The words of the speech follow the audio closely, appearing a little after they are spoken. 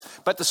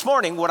But this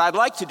morning, what I'd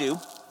like to do,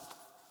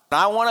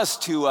 I want us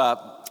to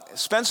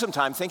spend some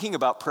time thinking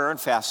about prayer and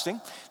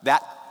fasting,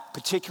 that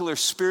particular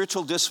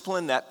spiritual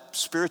discipline, that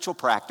spiritual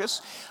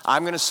practice.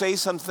 I'm going to say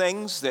some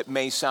things that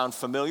may sound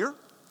familiar.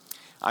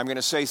 I'm going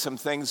to say some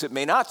things that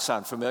may not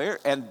sound familiar,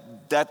 and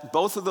that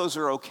both of those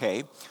are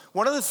okay.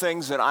 One of the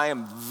things that I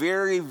am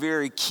very,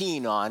 very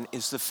keen on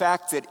is the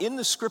fact that in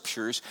the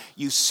scriptures,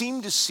 you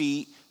seem to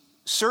see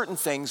certain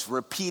things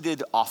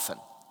repeated often.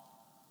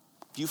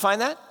 Do you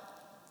find that?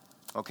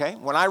 Okay.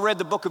 When I read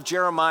the book of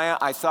Jeremiah,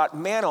 I thought,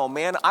 man, oh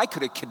man, I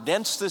could have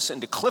condensed this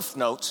into Cliff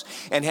Notes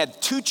and had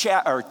two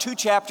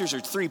chapters or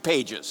 3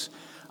 pages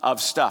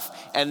of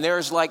stuff. And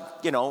there's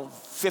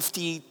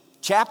 50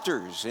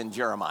 chapters in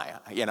Jeremiah,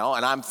 and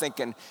I'm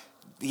thinking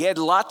he had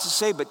a lot to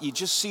say, but you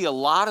just see a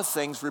lot of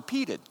things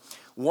repeated.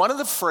 One of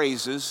the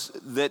phrases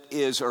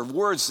or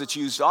words that's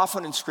used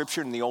often in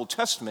Scripture in the Old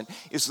Testament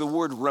is the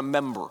word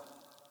remember,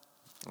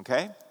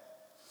 okay?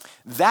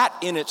 That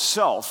in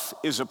itself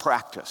is a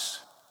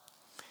practice,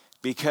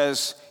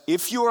 because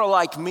if you are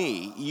like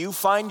me, you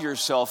find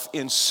yourself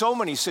in so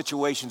many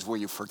situations where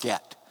you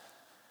forget.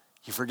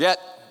 You forget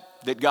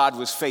that God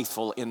was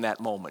faithful in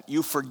that moment.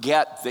 You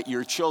forget that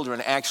your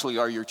children actually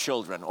are your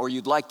children, or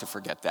you'd like to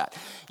forget that.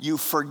 You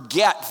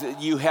forget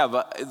that you have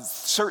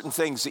certain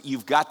things that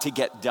you've got to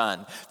get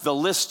done. The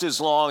list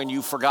is long and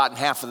you've forgotten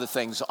half of the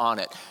things on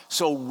it.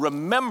 So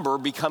remember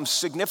becomes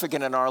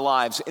significant in our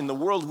lives. In the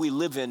world we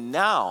live in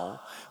now,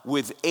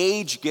 with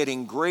age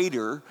getting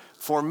greater,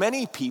 for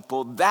many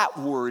people, that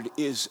word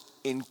is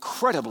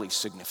incredibly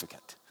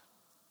significant.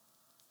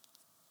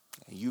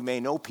 You may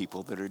know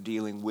people that are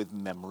dealing with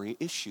memory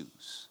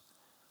issues.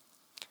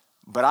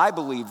 But I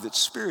believe that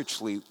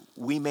spiritually,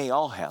 we may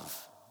all have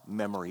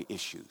memory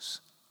issues,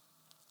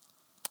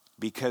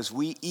 because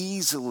we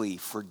easily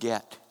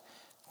forget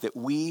that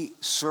we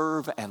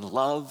serve and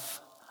love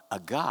a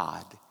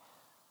God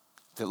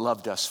that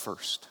loved us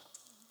first,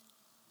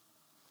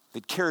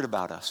 that cared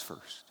about us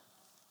first.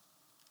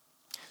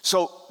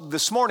 So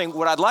this morning,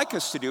 what I'd like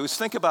us to do is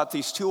think about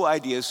these 2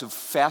 ideas of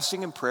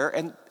fasting and prayer.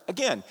 And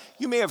again,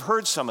 you may have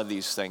heard some of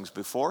these things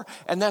before,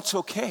 and that's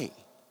okay.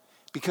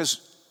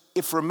 Because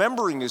if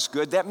remembering is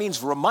good, that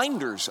means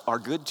reminders are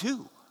good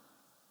too.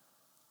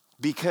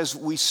 Because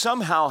we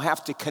somehow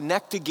have to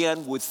connect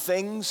again with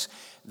things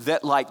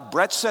that, like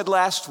Brett said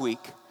last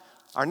week,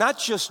 are not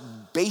just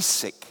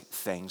basic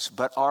things,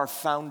 but are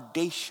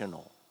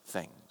foundational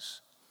things.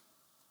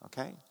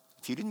 Okay?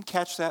 If you didn't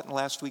catch that in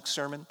last week's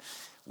sermon,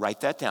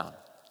 write that down.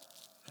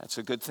 That's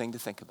a good thing to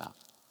think about.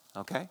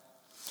 Okay?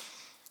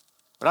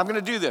 But I'm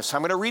going to do this.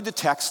 I'm going to read the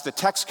text. The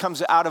text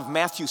comes out of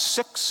Matthew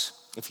 6.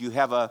 If you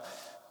have a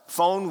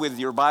phone with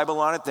your Bible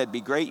on it, that'd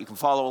be great. You can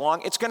follow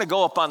along. It's going to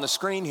go up on the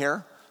screen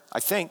here, I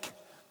think.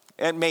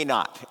 It may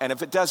not. And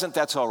if it doesn't,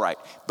 that's all right.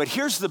 But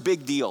here's the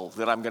big deal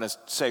that I'm going to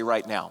say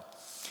right now.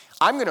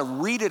 I'm going to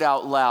read it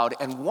out loud.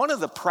 And one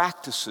of the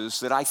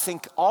practices that I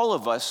think all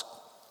of us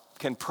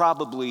can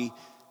probably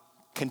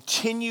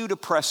continue to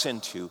press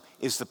into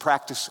is the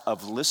practice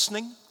of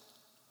listening.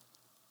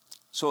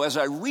 So as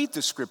I read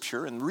the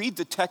scripture and read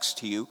the text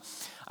to you,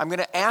 I'm going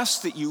to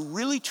ask that you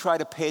really try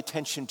to pay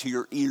attention to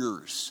your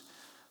ears,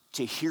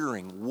 to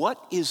hearing.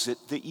 What is it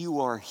that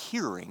you are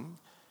hearing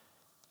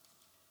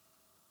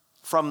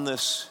from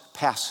this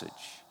passage?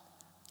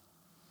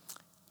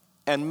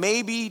 And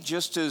maybe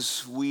just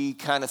as we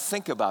kind of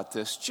think about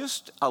this,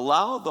 just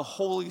allow the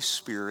Holy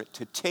Spirit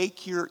to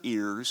take your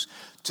ears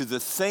to the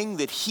thing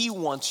that He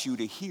wants you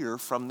to hear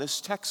from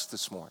this text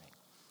this morning.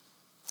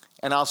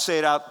 And I'll say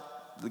it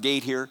out the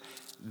gate here.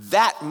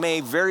 That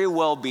may very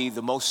well be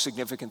the most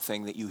significant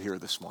thing that you hear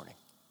this morning.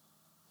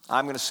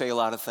 I'm going to say a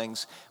lot of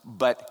things,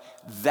 but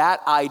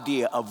that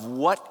idea of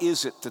what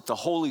is it that the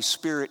Holy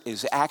Spirit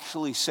is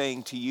actually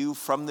saying to you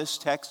from this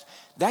text,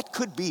 that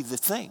could be the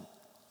thing.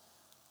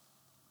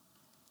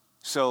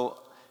 So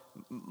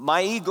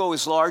my ego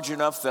is large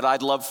enough that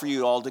I'd love for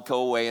you all to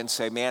go away and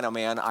say, man, oh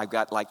man, I've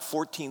got like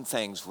 14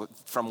 things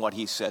from what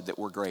he said that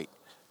were great.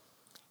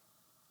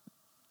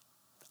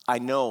 I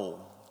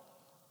know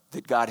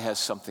that God has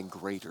something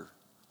greater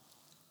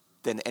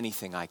than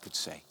anything I could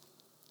say.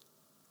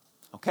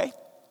 Okay?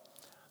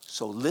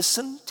 So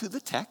listen to the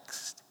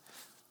text.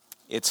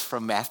 It's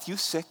from Matthew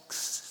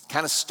 6.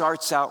 Kind of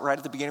starts out right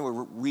at the beginning.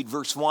 We'll read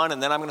verse 1,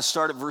 and then I'm going to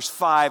start at verse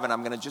 5, and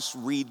I'm going to just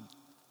read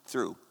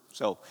through.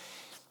 So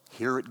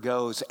here it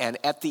goes. And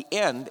at the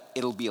end,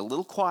 it'll be a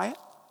little quiet,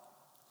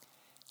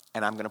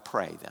 and I'm going to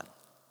pray then.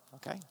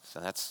 Okay? So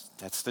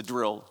that's the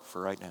drill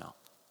for right now.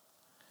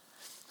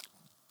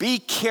 Be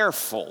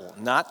careful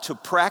not to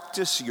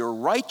practice your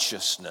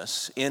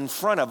righteousness in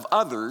front of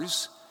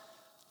others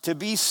to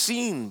be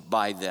seen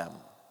by them.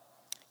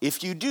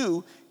 If you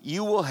do,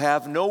 you will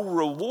have no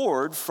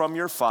reward from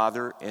your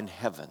Father in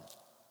heaven.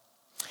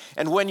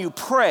 And when you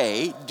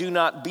pray, do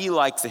not be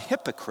like the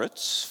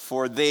hypocrites,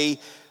 for they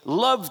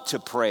love to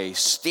pray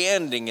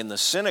standing in the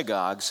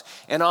synagogues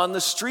and on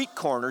the street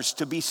corners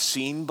to be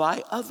seen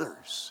by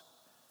others.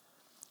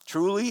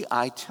 Truly,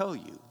 I tell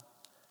you,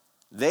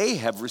 they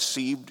have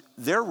received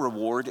their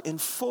reward in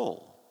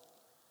full.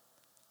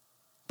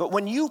 But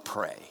when you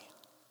pray,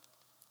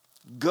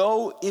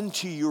 go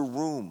into your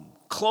room,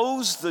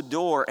 close the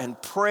door,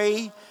 and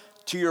pray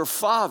to your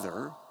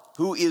Father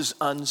who is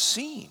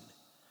unseen.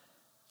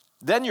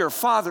 Then your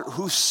Father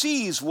who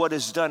sees what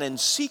is done in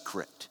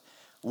secret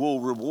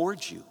will reward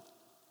you.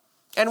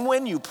 And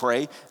when you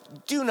pray,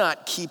 do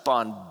not keep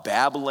on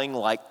babbling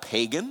like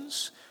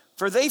pagans,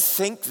 for they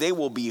think they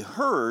will be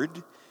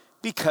heard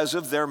because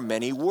of their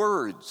many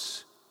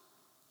words.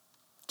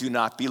 Do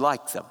not be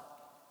like them,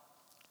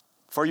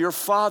 for your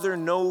Father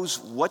knows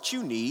what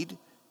you need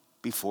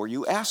before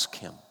you ask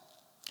him.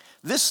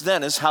 This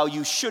then is how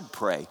you should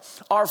pray.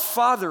 Our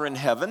Father in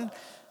heaven,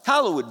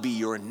 hallowed be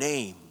your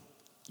name.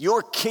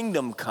 Your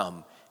kingdom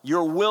come,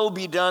 your will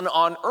be done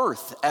on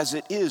earth as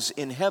it is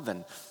in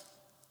heaven.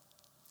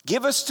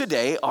 Give us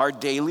today our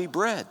daily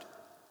bread,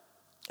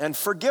 and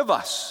forgive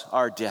us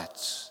our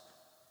debts,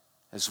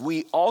 as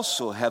we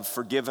also have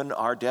forgiven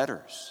our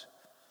debtors.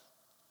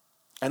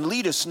 And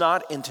lead us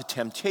not into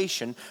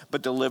temptation,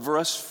 but deliver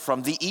us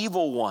from the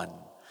evil one.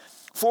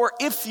 For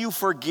if you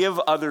forgive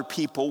other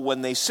people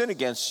when they sin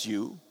against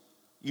you,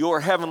 your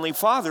heavenly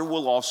Father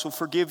will also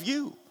forgive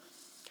you.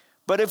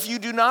 But if you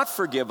do not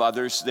forgive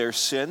others their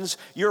sins,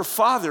 your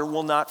Father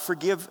will not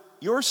forgive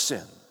your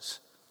sins.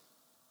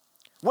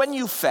 When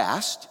you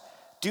fast,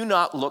 do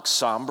not look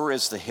somber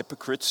as the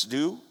hypocrites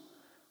do,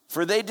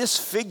 for they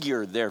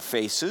disfigure their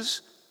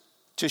faces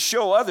to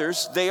show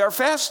others they are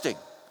fasting.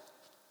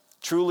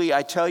 Truly,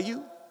 I tell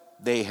you,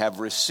 they have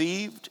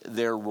received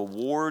their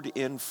reward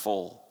in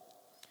full.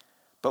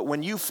 But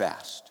when you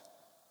fast,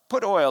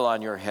 put oil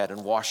on your head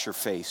and wash your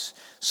face,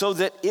 so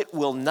that it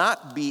will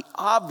not be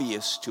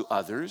obvious to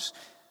others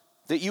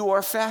that you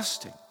are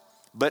fasting,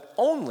 but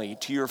only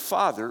to your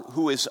Father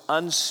who is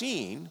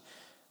unseen,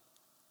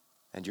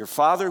 and your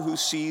Father who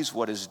sees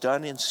what is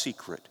done in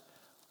secret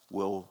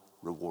will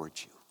reward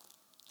you.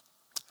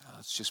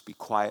 Let's just be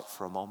quiet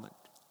for a moment.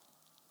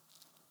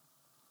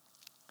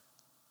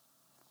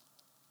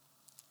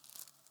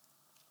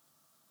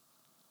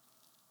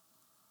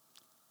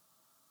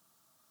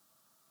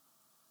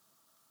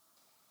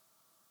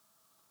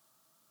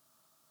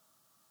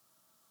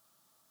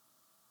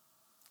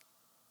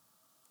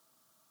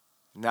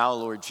 Now,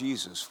 Lord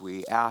Jesus,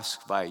 we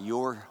ask by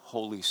your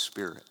Holy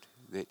Spirit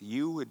that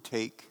you would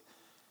take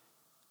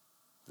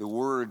the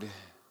word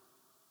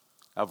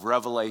of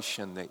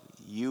revelation that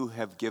you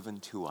have given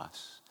to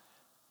us,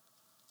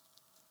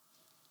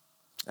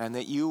 and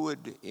that you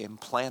would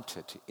implant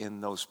it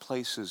in those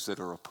places that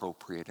are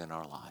appropriate in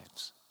our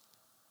lives.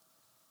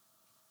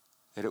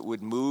 That it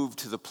would move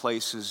to the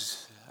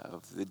places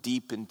of the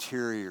deep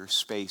interior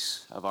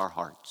space of our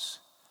hearts.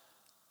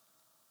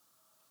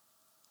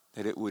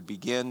 That it would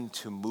begin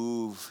to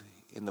move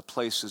in the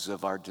places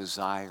of our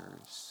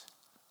desires,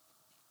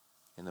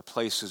 in the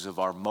places of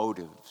our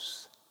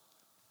motives,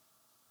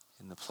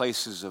 in the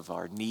places of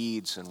our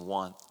needs and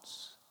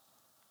wants.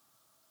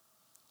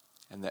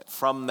 And that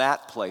from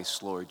that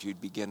place, Lord,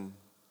 you'd begin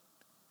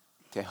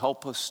to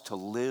help us to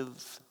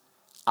live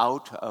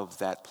out of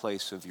that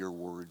place of your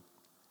word,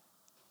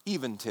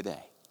 even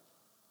today.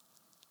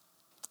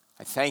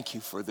 I thank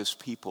you for this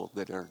people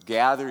that are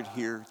gathered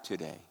here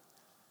today.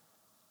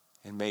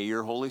 And may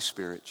your Holy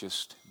Spirit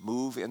just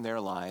move in their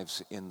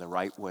lives in the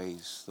right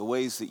ways, the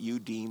ways that you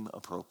deem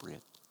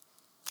appropriate.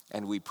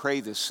 And we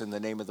pray this in the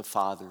name of the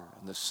Father,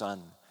 and the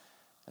Son,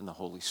 and the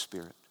Holy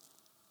Spirit.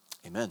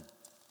 Amen.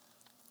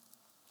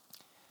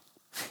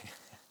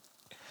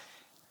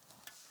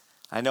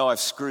 I know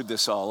I've screwed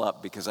this all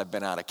up because I've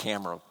been out of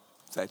camera,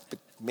 but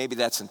maybe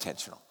that's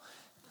intentional.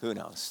 Who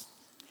knows?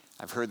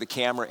 I've heard the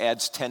camera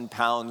adds 10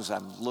 pounds.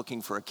 I'm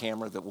looking for a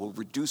camera that will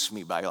reduce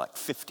me by like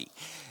 50,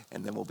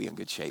 and then we'll be in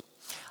good shape.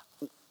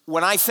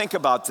 When I think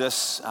about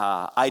this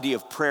idea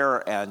of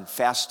prayer and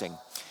fasting,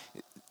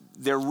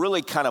 they're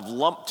really kind of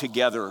lumped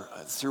together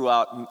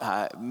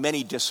throughout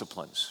many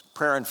disciplines,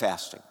 prayer and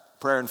fasting.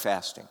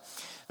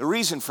 The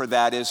reason for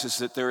that is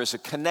that there is a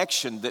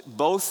connection that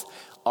both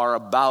are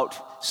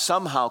about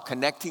somehow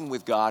connecting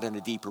with God in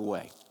a deeper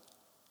way,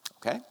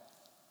 okay?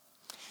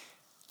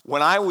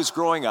 When I was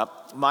growing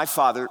up, my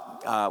father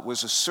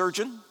was a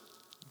surgeon,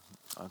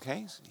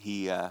 okay?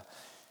 He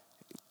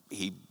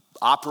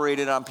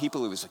operated on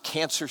people. He was a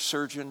cancer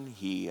surgeon.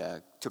 He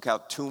took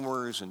out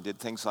tumors and did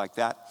things like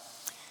that.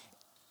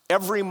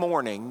 Every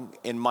morning,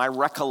 in my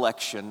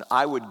recollection,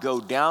 I would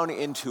go down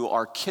into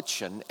our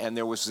kitchen, and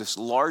there was this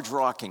large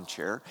rocking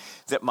chair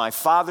that my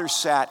father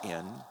sat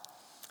in,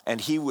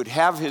 and he would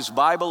have his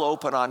Bible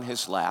open on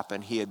his lap,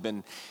 and he had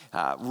been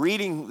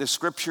reading the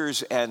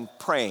scriptures and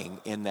praying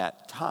in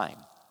that time.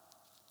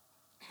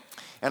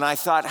 And I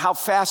thought, how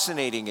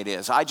fascinating it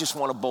is. I just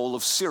want a bowl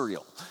of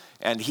cereal,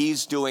 and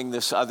he's doing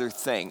this other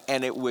thing.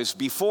 And it was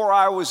before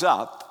I was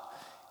up,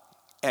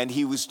 and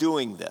he was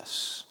doing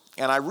this.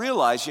 And I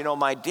realized,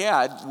 my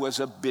dad was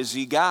a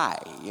busy guy.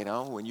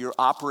 When you're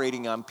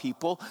operating on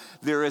people,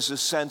 there is a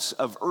sense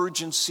of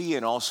urgency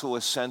and also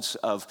a sense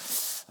of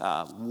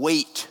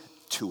weight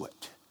to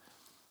it.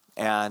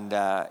 And,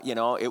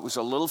 it was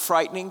a little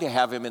frightening to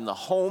have him in the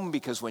home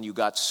because when you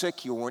got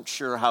sick, you weren't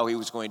sure how he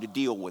was going to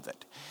deal with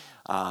it.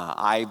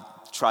 I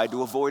tried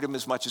to avoid him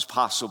as much as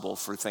possible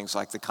for things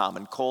like the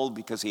common cold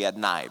because he had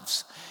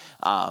knives.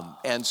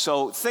 And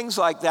so things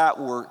like that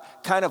were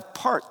kind of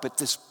part, but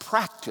this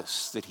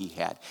practice that he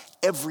had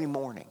every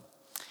morning.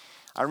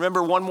 I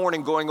remember one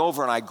morning going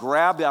over and I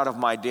grabbed out of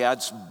my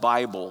dad's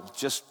Bible,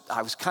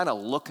 I was kind of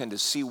looking to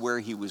see where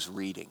he was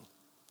reading.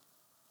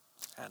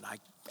 And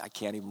I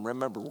can't even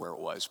remember where it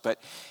was,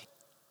 but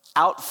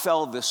out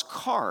fell this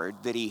card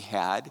that he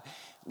had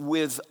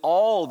with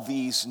all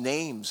these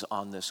names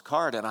on this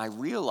card. And I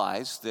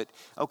realized that,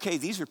 okay,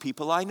 these are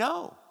people I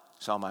know.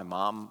 I saw my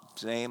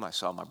mom's name, I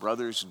saw my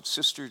brother's and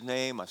sister's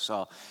name, I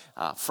saw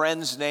a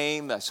friend's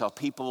name, I saw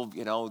people,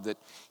 that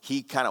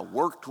he kind of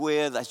worked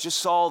with. I just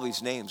saw all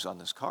these names on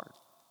this card.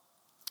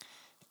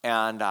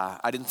 And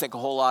I didn't think a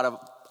whole lot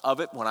of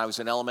it when I was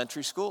in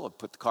elementary school. I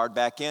put the card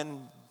back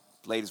in,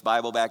 laid his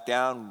Bible back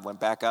down, went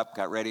back up,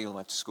 got ready, and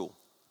went to school.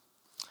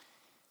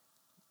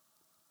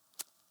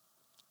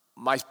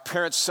 My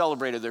parents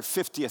celebrated their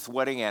 50th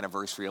wedding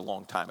anniversary a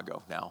long time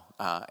ago now.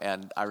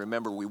 And I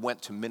remember we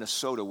went to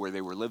Minnesota where they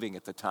were living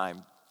at the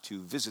time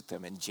to visit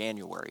them in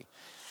January.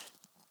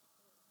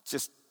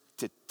 Just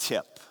to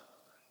tip,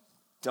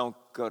 don't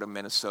go to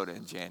Minnesota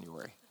in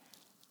January,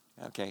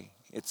 okay?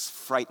 It's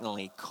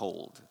frighteningly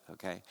cold,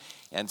 okay?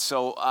 And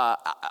so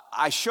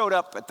I showed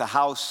up at the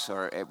house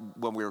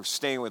when we were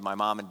staying with my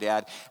mom and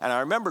dad, and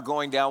I remember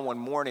going down one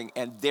morning,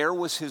 and there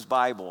was his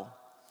Bible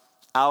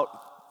out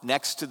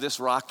next to this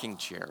rocking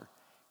chair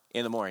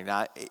in the morning.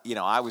 Now,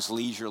 I was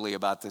leisurely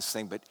about this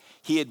thing, but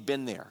he had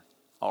been there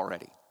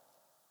already.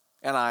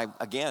 And I,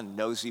 again,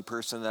 nosy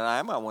person that I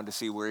am, I wanted to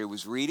see where he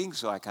was reading,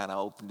 so I kind of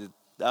opened it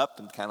up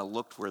and kind of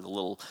looked where the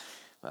little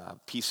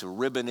piece of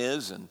ribbon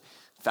is and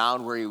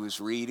found where he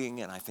was reading,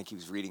 and I think he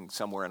was reading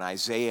somewhere in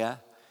Isaiah.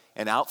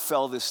 And out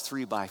fell this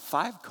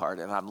 3x5 card,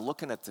 and I'm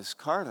looking at this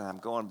card, and I'm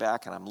going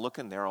back, and I'm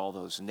looking, there are all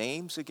those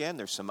names again.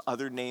 There's some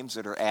other names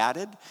that are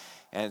added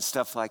and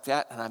stuff like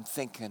that, and I'm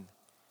thinking,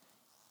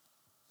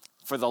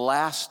 for the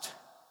last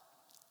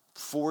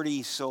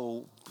 40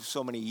 so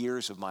many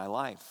years of my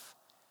life,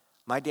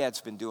 my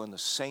dad's been doing the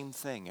same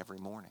thing every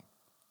morning.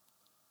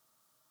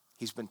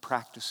 He's been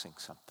practicing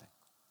something.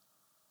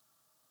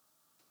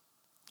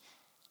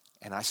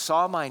 And I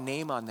saw my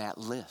name on that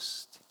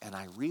list, and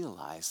I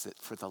realized that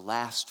for the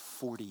last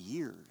 40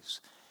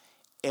 years,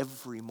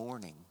 every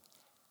morning,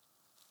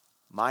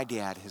 my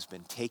dad has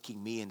been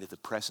taking me into the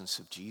presence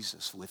of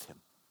Jesus with him.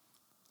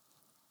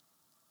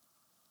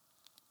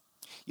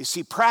 You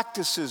see,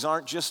 practices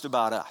aren't just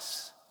about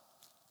us.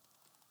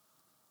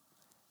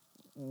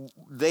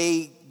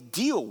 They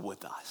deal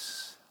with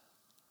us.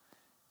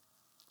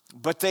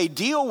 But they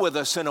deal with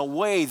us in a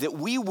way that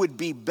we would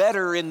be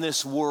better in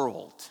this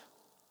world.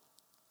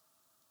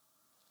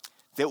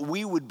 That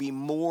we would be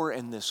more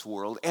in this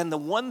world. And the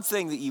one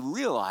thing that you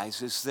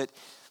realize is that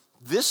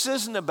this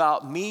isn't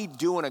about me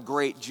doing a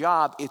great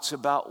job. It's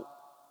about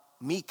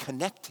me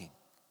connecting.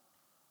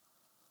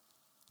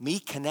 Me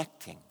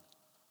connecting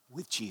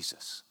with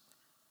Jesus.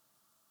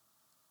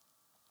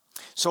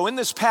 So in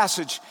this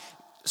passage,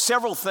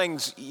 several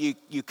things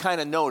you kind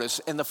of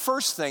notice. And the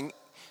first thing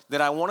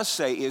that I want to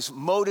say is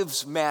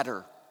motives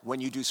matter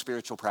when you do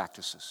spiritual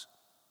practices.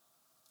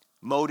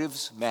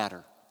 Motives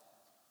matter.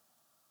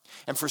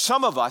 And for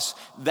some of us,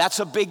 that's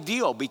a big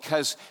deal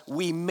because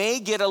we may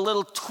get a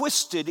little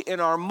twisted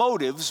in our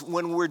motives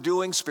when we're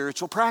doing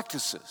spiritual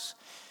practices.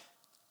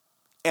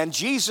 And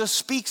Jesus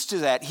speaks to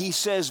that. He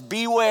says,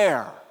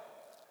 beware.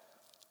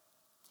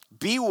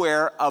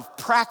 Beware of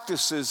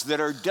practices that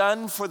are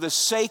done for the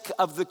sake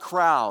of the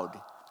crowd.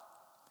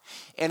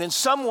 And in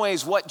some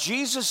ways, what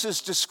Jesus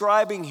is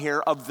describing here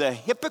of the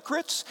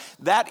hypocrites,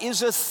 that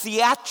is a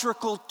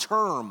theatrical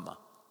term.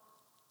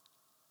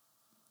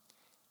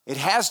 It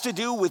has to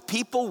do with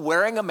people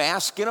wearing a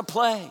mask in a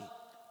play.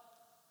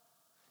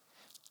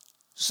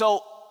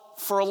 So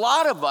for a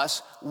lot of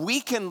us, we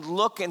can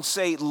look and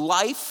say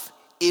life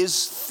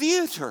is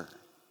theater.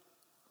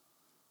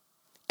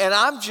 And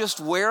I'm just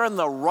wearing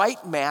the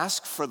right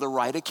mask for the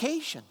right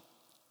occasion,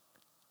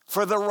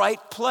 for the right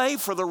play,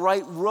 for the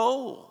right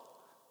role.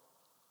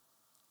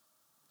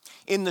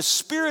 In the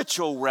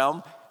spiritual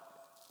realm,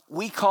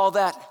 we call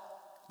that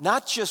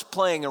not just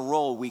playing a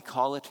role, we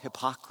call it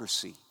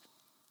hypocrisy.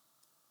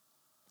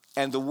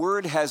 And the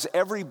word has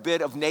every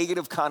bit of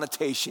negative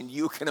connotation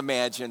you can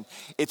imagine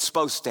it's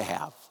supposed to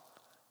have.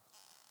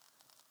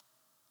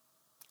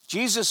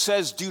 Jesus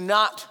says, do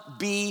not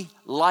be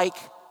like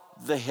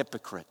the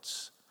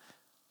hypocrites.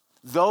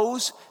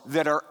 Those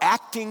that are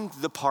acting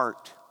the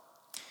part.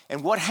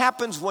 And what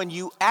happens when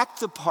you act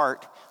the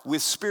part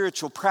with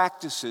spiritual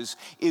practices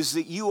is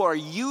that you are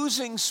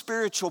using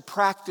spiritual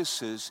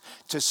practices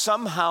to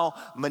somehow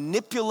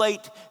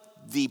manipulate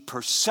the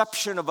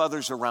perception of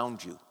others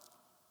around you.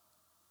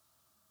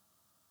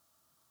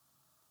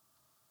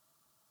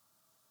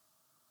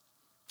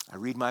 I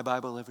read my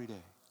Bible every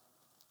day.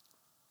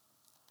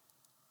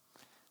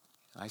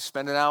 I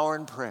spend an hour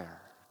in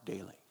prayer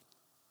daily.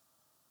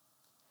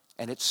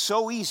 And it's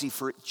so easy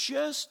for it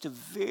just to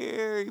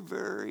very,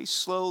 very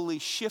slowly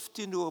shift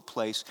into a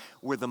place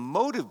where the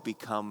motive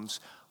becomes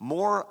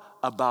more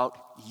about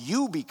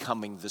you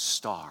becoming the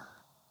star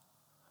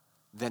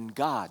than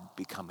God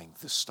becoming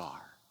the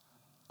star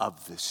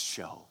of this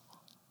show.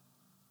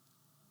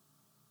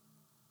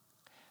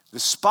 The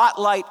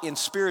spotlight in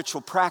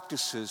spiritual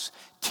practices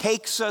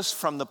takes us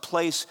from the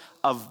place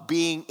of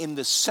being in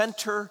the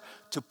center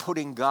to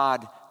putting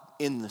God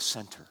in the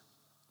center.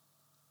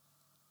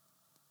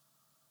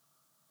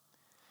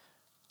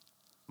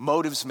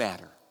 Motives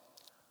matter.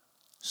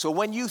 So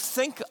when you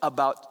think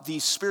about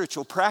these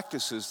spiritual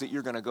practices that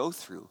you're going to go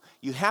through,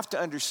 you have to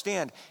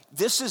understand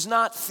this is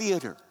not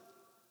theater.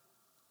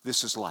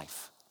 This is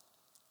life.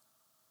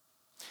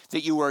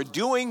 That you are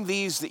doing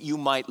these that you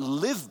might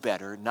live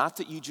better, not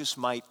that you just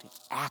might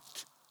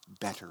act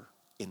better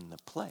in the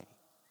play.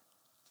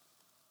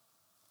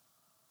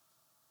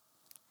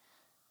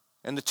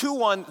 And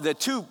the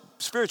two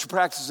spiritual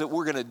practices that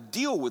we're going to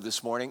deal with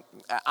this morning,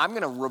 I'm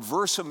going to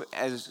reverse them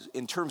as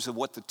in terms of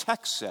what the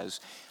text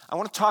says. I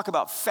want to talk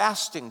about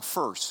fasting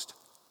first.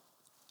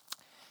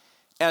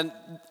 And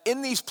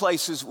in these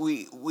places,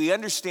 we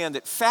understand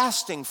that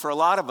fasting for a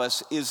lot of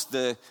us is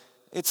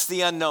it's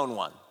the unknown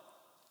one.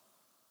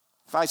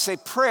 If I say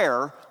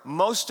prayer,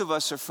 most of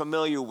us are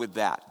familiar with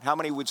that. How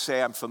many would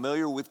say I'm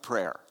familiar with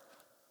prayer?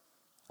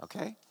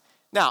 Okay?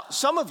 Now,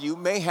 some of you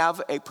may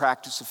have a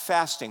practice of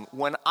fasting.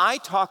 When I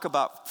talk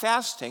about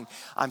fasting,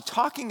 I'm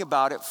talking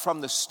about it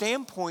from the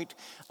standpoint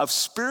of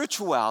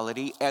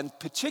spirituality and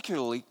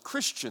particularly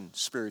Christian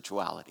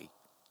spirituality.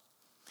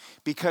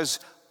 Because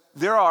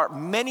there are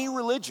many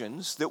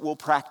religions that will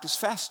practice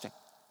fasting.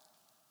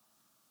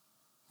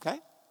 Okay?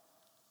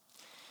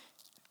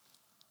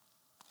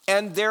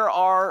 And there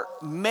are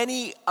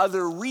many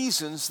other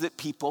reasons that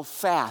people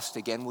fast.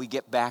 Again, we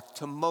get back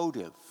to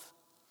motive.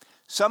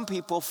 Some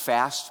people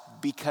fast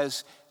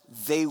because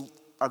they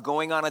are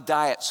going on a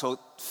diet. So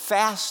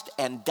fast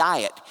and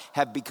diet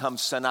have become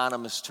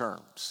synonymous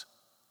terms.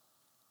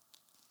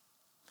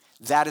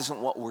 That isn't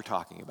what we're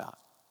talking about.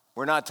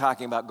 We're not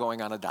talking about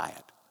going on a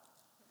diet.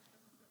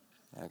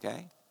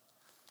 Okay?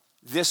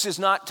 This is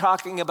not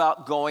talking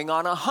about going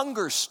on a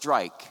hunger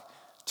strike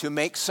to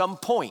make some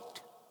point.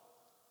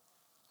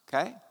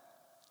 Okay?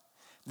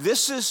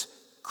 This is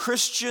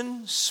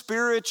Christian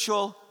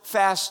spiritual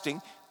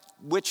fasting,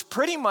 which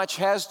pretty much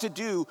has to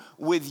do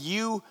with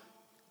you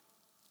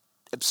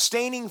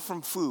abstaining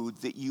from food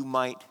that you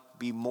might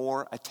be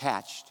more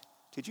attached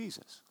to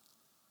Jesus.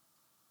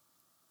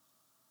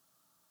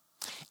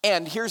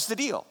 And here's the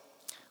deal.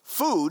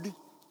 Food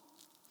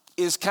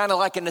is kind of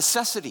like a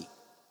necessity.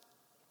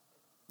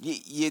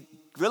 You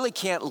really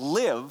can't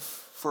live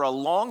for a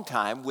long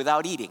time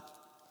without eating.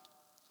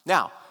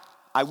 Now,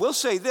 I will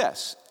say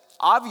this.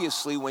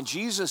 Obviously, when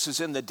Jesus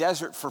is in the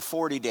desert for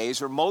 40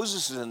 days, or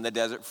Moses is in the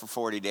desert for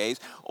 40 days,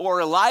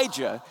 or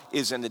Elijah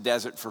is in the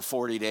desert for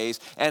 40 days,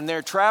 and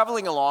they're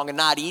traveling along and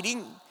not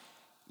eating,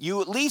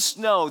 you at least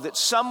know that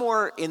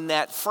somewhere in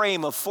that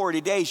frame of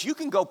 40 days, you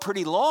can go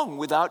pretty long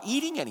without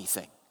eating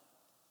anything.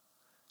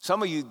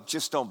 Some of you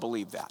just don't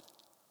believe that.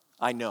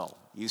 I know.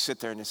 You sit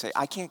there and you say,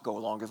 I can't go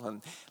longer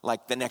than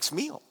like the next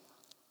meal.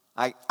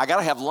 I got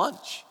to have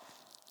lunch.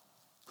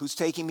 Who's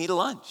taking me to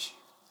lunch?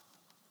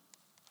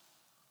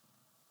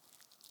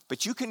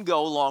 But you can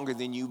go longer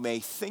than you may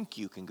think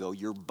you can go.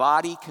 Your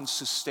body can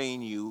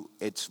sustain you.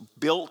 It's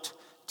built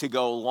to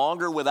go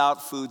longer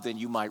without food than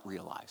you might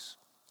realize.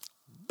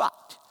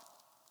 But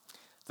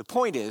the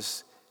point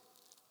is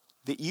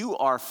that you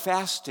are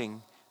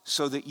fasting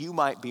so that you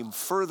might be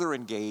further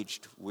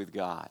engaged with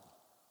God.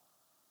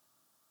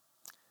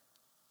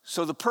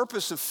 So the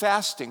purpose of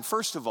fasting,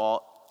 first of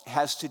all,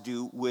 has to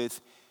do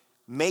with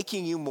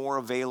making you more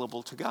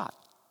available to God.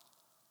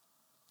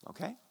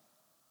 Okay?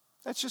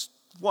 That's just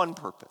one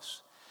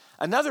purpose.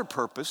 Another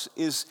purpose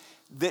is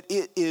that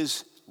it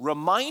is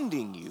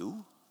reminding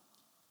you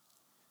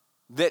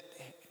that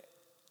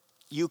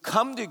you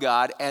come to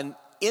God, and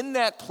in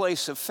that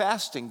place of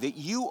fasting that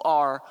you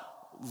are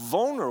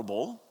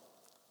vulnerable,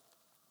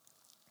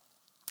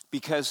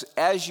 because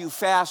as you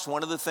fast,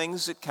 one of the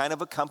things that kind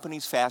of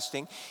accompanies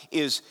fasting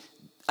is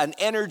an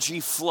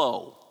energy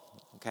flow.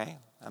 Okay?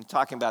 I'm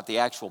talking about the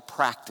actual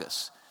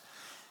practice.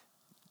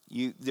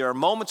 There are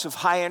moments of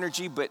high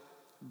energy, but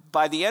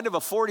by the end of a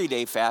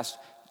 40-day fast,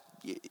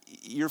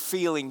 you're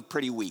feeling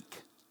pretty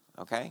weak,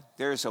 okay?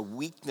 There's a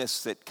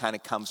weakness that kind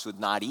of comes with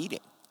not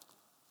eating,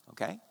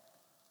 okay?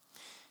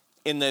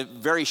 In the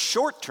very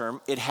short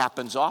term, it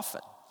happens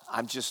often.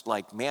 I'm just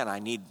like, man, I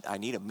need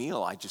a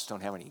meal. I just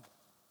don't have any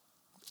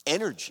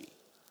energy.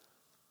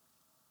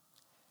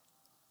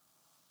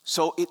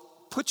 So it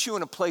puts you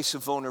in a place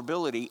of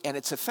vulnerability, and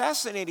it's a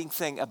fascinating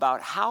thing about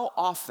how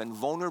often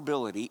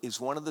vulnerability is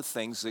one of the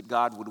things that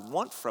God would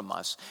want from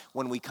us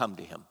when we come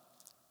to Him.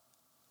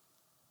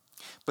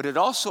 But it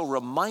also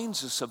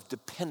reminds us of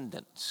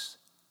dependence.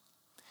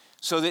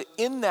 So that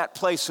in that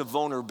place of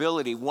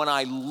vulnerability, when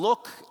I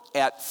look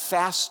at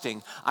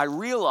fasting, I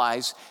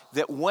realize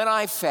that when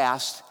I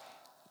fast,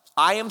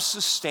 I am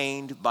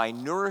sustained by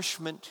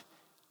nourishment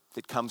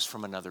that comes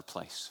from another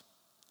place.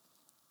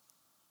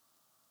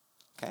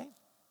 Okay?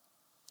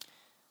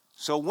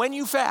 So when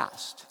you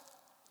fast,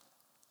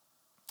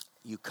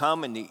 you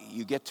come and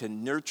you get to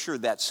nurture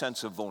that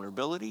sense of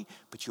vulnerability,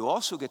 but you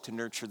also get to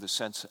nurture the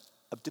sense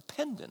of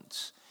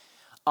dependence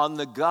on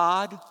the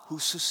God who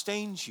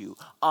sustains you,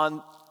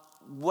 on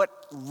what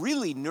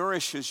really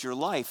nourishes your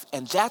life.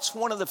 And that's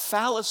one of the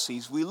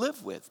fallacies we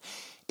live with,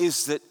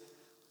 is that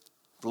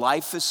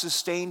life is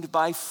sustained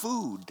by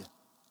food.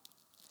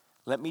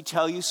 Let me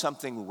tell you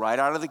something right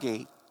out of the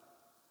gate.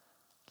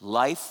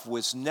 Life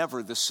was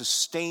never the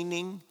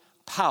sustaining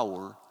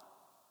power,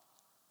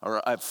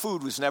 or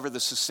food was never the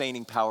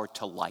sustaining power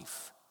to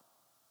life.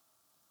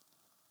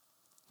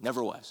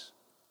 Never was.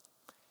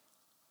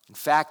 In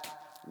fact,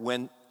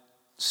 when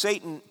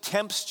Satan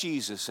tempts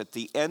Jesus at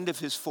the end of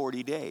his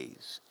 40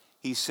 days,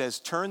 he says,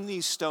 turn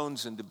these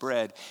stones into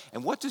bread.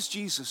 And what does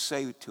Jesus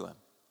say to him?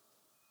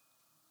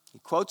 He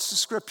quotes the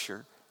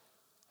scripture,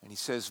 and he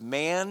says,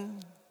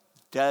 man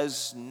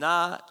does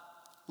not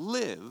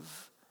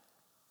live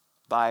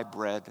by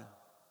bread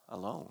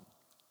alone.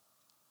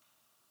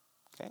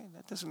 Okay,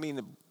 that doesn't mean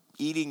that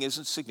eating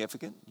isn't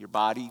significant. Your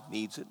body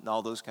needs it and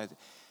all those kinds of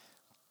things.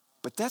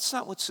 But that's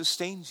not what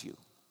sustains you.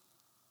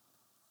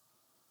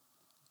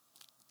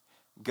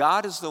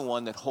 God is the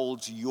one that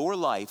holds your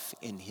life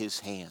in his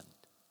hand.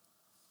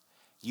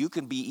 You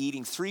can be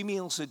eating 3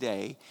 meals a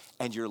day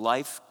and your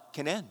life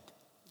can end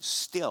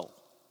still.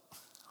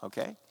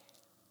 Okay?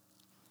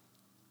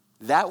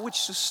 That which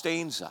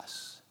sustains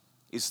us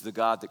is the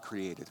God that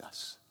created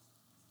us.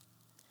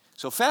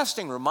 So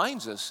fasting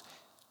reminds us,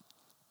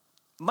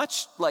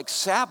 much like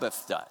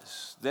Sabbath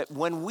does, that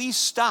when we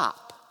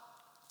stop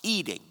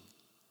eating,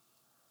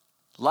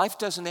 life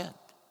doesn't end.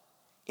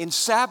 In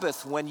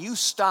Sabbath, when you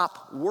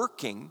stop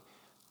working,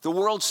 the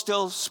world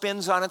still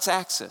spins on its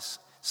axis.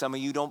 Some of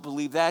you don't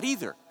believe that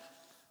either.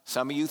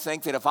 Some of you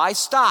think that if I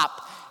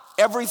stop,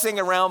 everything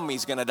around me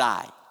is going to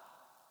die.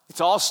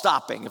 It's all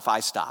stopping if I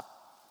stop.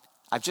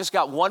 I've just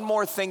got one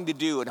more thing to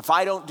do, and if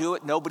I don't do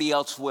it, nobody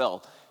else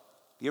will.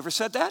 You ever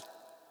said that?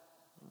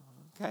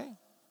 Okay.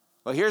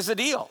 Well, here's the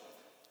deal.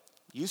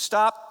 You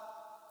stop,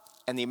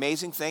 and the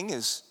amazing thing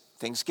is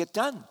things get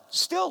done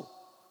still.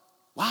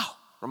 Wow,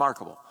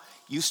 remarkable.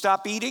 You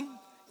stop eating,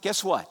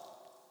 guess what?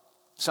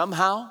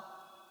 Somehow,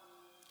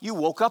 you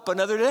woke up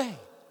another day.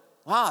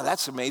 Wow,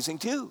 that's amazing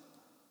too.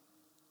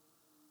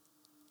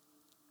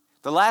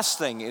 The last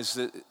thing is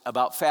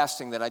about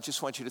fasting that I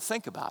just want you to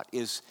think about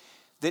is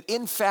that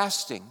in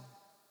fasting,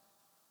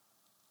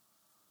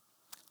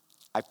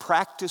 I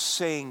practice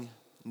saying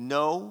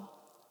no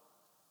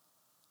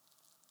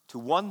to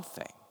one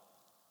thing,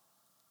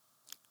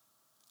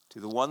 to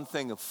the one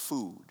thing of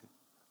food,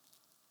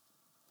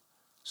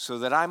 so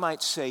that I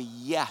might say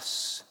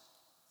yes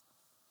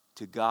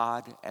to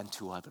God and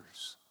to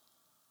others.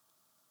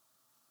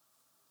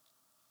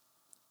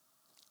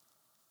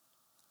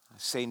 I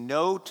say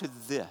no to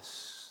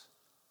this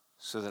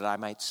so that I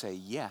might say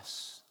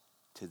yes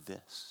to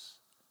this.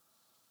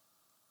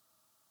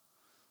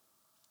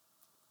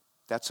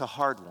 That's a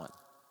hard one.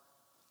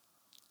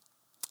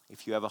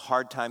 If you have a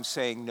hard time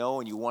saying no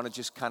and you want to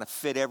just kind of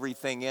fit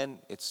everything in,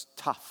 it's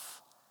tough.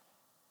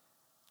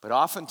 But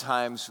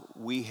oftentimes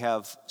we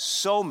have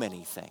so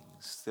many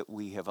things that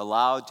we have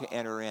allowed to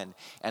enter in.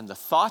 And the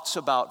thoughts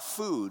about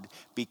food,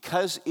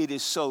 because it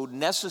is so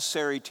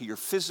necessary to your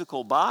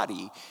physical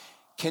body,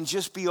 can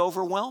just be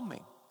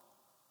overwhelming.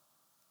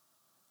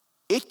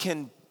 It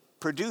can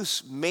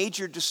produce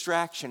major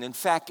distraction. In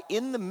fact,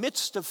 in the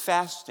midst of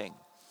fasting,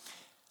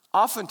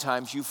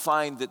 oftentimes you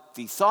find that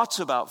the thoughts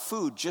about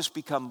food just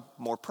become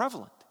more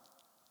prevalent.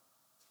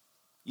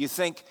 You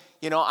think,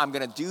 I'm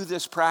going to do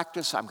this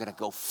practice. I'm going to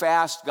go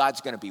fast.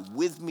 God's going to be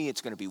with me.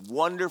 It's going to be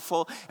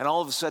wonderful. And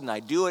all of a sudden I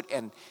do it.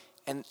 And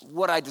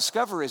what I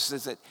discover is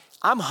that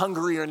I'm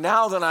hungrier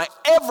now than I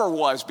ever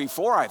was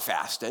before I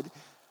fasted.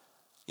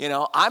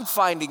 I'm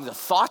finding the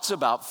thoughts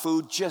about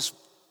food just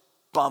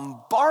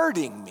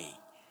bombarding me.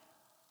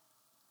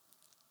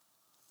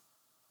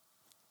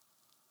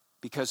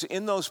 Because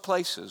in those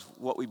places,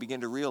 what we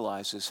begin to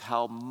realize is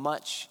how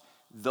much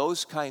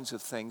those kinds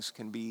of things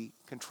can be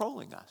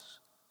controlling us.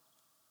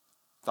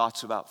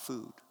 Thoughts about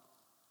food.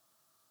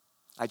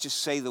 I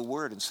just say the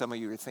word and some of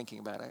you are thinking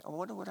about it. I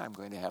wonder what I'm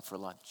going to have for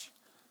lunch.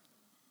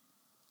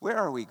 Where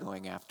are we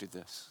going after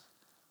this?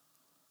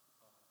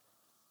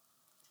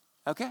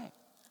 Okay.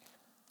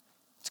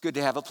 It's good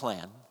to have a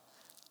plan.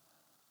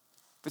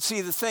 But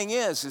see, the thing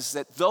is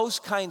that those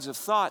kinds of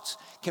thoughts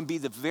can be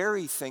the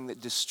very thing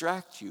that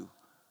distract you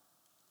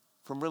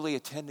from really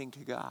attending to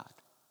God.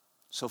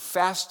 So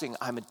fasting,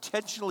 I'm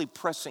intentionally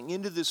pressing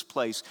into this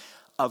place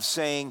of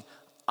saying,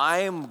 I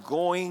am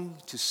going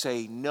to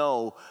say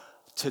no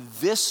to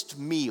this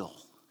meal,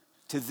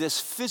 to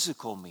this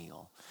physical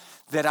meal,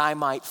 that I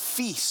might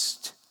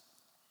feast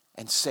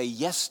and say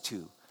yes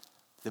to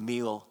the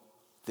meal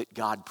that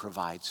God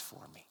provides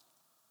for me.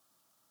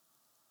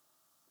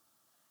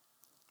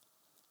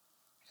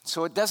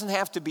 So it doesn't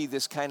have to be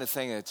this kind of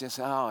thing that just,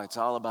 it's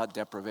all about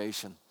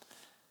deprivation.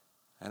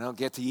 I don't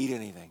get to eat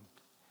anything.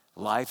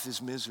 Life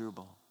is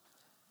miserable.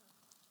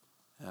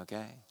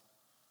 Okay?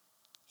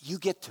 You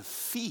get to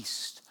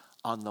feast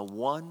on the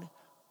one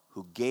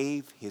who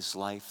gave his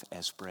life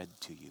as bread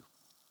to you.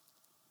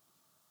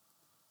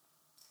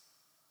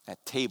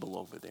 That table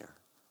over there.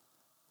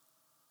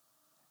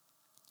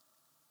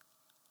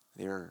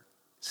 There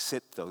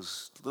sit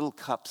those little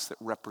cups that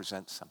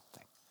represent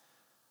something.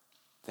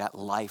 That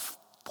life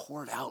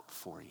poured out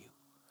for you.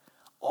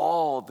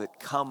 All that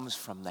comes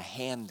from the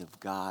hand of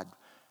God,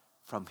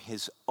 from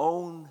his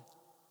own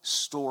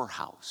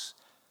storehouse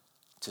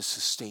to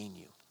sustain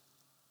you.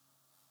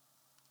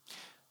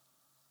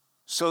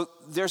 So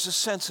there's a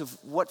sense of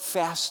what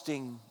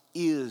fasting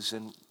is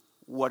and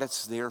what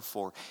it's there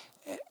for.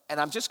 And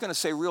I'm just going to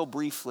say real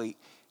briefly,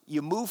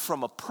 you move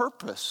from a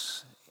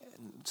purpose,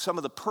 some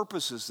of the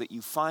purposes that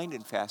you find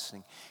in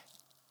fasting,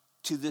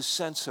 to this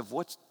sense of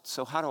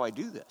so how do I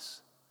do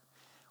this?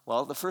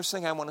 Well, the first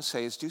thing I want to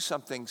say is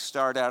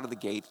start out of the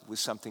gate with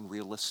something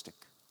realistic.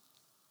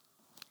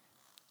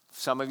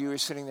 Some of you are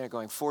sitting there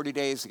going, 40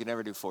 days, I can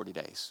never do 40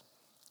 days.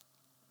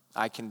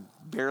 I can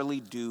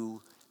barely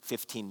do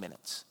 15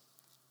 minutes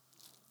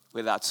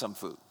without some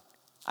food.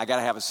 I got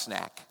to have a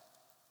snack.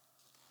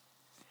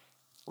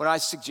 What I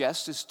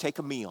suggest is take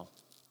a meal.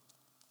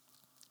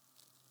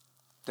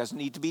 Doesn't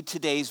need to be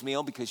today's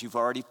meal because you've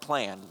already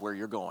planned where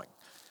you're going.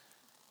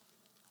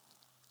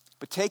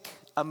 But take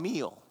a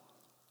meal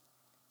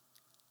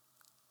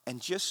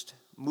and just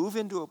move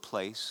into a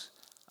place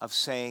of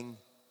saying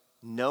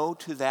no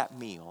to that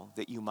meal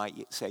that you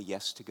might say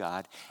yes to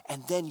God,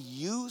 and then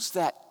use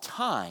that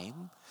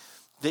time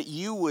that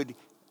you would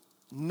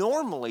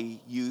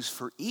normally use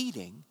for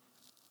eating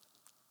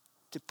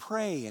to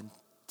pray and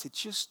to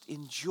just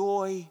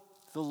enjoy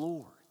the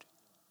Lord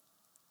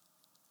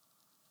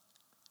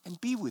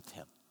and be with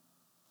him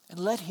and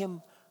let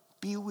him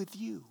be with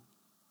you.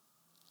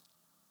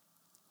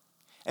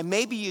 And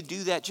maybe you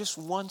do that just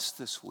once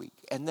this week,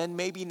 and then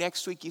maybe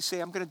next week you say,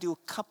 I'm going to do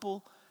a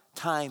couple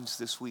times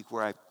this week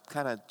where I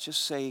kind of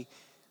just say,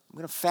 I'm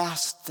going to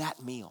fast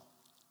that meal.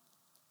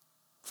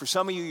 For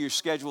some of you, your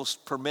schedule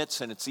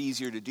permits and it's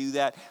easier to do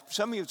that. For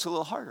some of you, it's a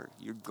little harder.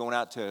 You're going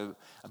out to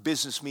a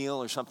business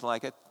meal or something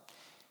like it.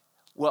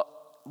 Well,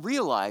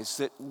 realize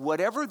that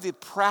whatever the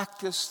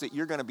practice that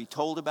you're going to be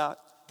told about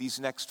these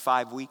next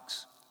 5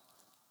 weeks,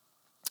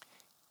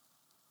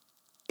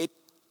 it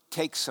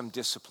takes some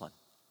discipline.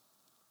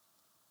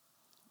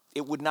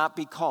 It would not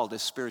be called a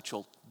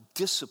spiritual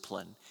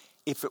discipline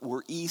if it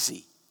were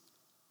easy.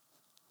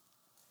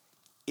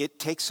 It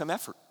takes some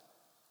effort.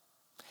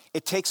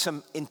 It takes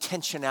some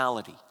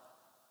intentionality.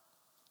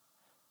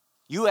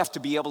 You have to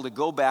be able to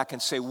go back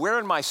and say, where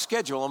in my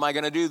schedule am I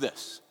going to do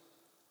this?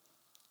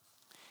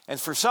 And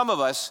for some of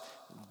us,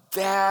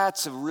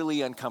 that's a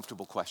really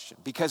uncomfortable question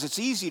because it's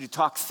easy to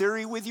talk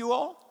theory with you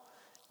all,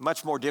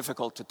 much more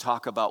difficult to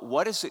talk about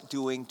what is it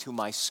doing to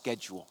my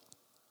schedule?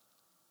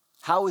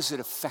 How is it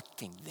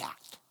affecting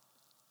that?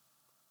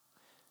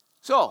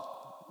 So,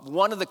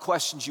 one of the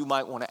questions you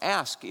might want to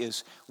ask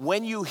is,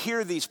 when you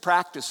hear these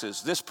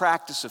practices, this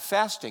practice of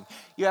fasting,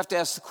 you have to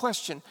ask the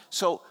question,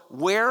 so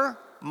where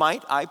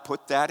might I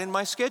put that in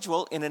my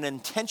schedule in an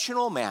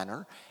intentional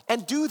manner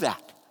and do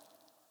that?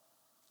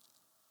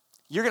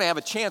 You're going to have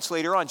a chance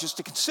later on just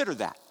to consider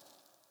that.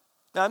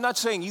 Now, I'm not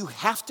saying you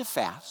have to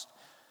fast.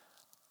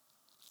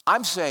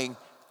 I'm saying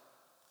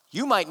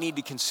you might need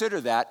to consider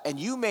that, and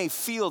you may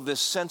feel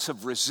this sense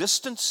of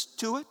resistance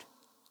to it.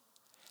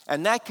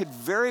 And that could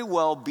very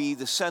well be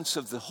the sense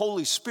of the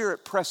Holy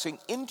Spirit pressing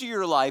into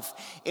your life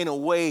in a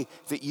way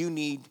that you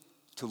need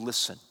to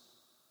listen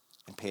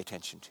and pay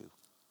attention to.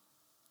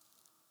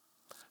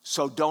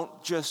 So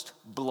don't just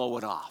blow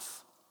it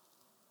off.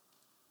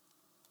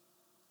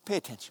 Pay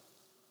attention.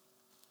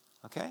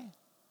 Okay?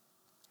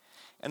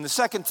 And the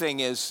second thing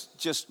is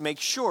just make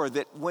sure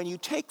that when you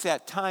take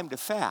that time to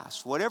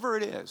fast, whatever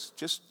it is,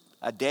 just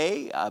a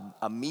day,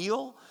 a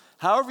meal,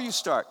 however you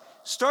start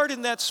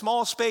in that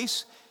small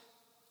space,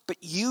 but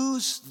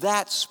use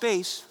that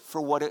space for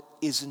what it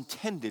is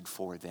intended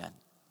for then,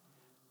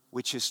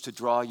 which is to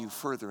draw you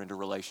further into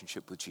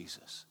relationship with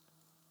Jesus.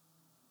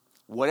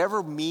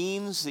 Whatever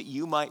means that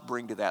you might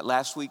bring to that.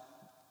 Last week,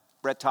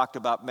 Brett talked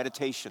about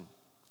meditation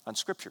on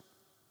Scripture,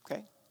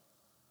 okay?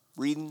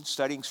 Reading,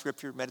 studying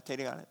Scripture,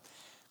 meditating on it.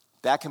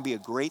 That can be a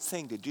great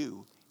thing to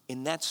do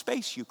in that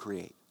space you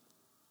create,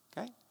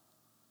 okay?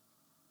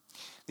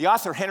 The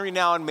author Henry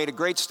Nouwen made a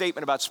great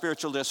statement about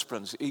spiritual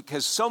disciplines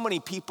because so many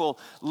people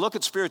look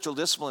at spiritual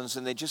disciplines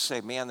and they just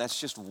say, man, that's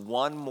just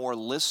one more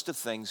list of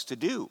things to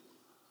do.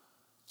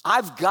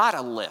 I've got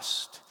a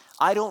list.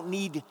 I don't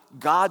need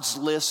God's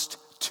list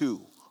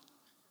too.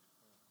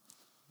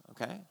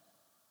 Okay?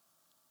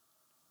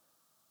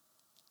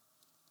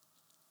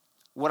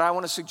 What I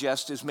want to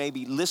suggest is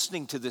maybe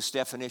listening to this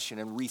definition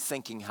and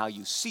rethinking how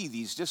you see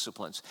these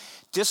disciplines.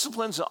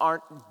 Disciplines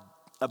aren't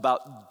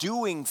about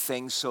doing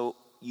things so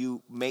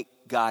you make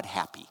God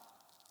happy.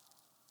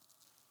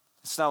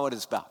 That's not what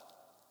it's about.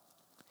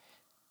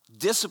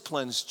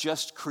 Disciplines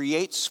just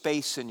create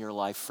space in your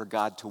life for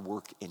God to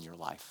work in your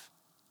life.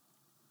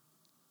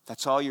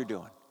 That's all you're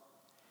doing.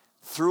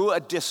 through a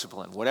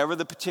discipline, whatever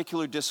the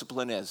particular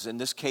discipline is, in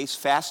this case,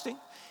 fasting,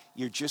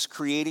 you're just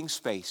creating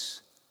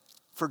space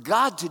for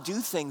God to do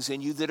things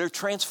in you that are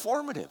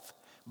transformative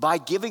by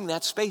giving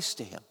that space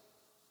to him.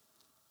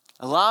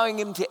 Allowing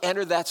him to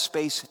enter that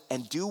space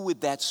and do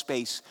with that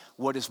space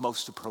what is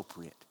most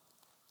appropriate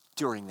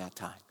during that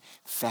time.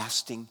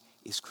 Fasting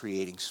is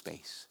creating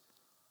space,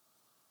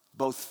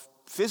 both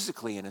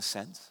physically in a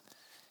sense,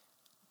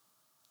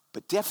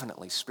 but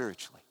definitely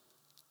spiritually.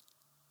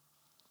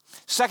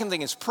 Second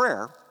thing is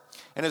prayer.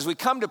 And as we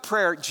come to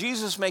prayer,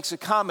 Jesus makes a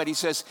comment. He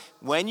says,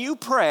 when you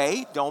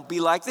pray, don't be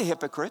like the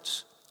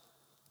hypocrites.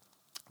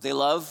 They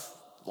love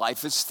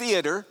life as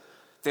theater.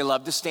 They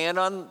love to stand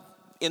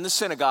in the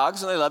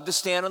synagogues, and they love to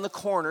stand on the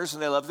corners,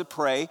 and they love to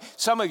pray.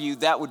 Some of you,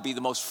 that would be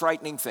the most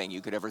frightening thing you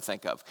could ever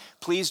think of.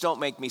 Please don't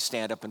make me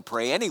stand up and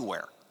pray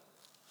anywhere.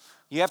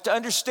 You have to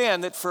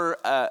understand that for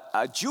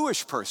a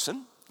Jewish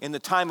person in the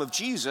time of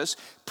Jesus,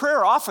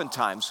 prayer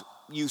oftentimes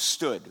you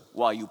stood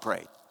while you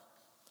prayed,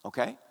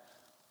 okay?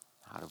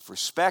 Out of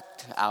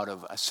respect, out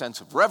of a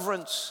sense of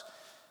reverence.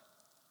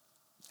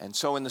 And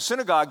so in the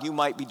synagogue, you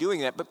might be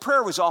doing that, but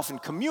prayer was often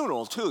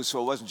communal too,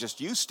 so it wasn't just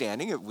you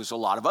standing, it was a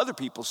lot of other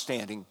people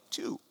standing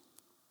too.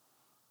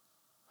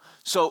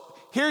 So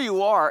here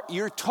you are,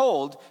 you're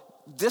told,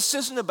 this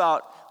isn't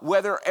about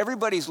whether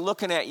everybody's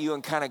looking at you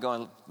and kind of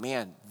going,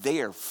 man, they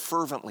are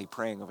fervently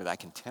praying over that, I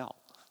can tell.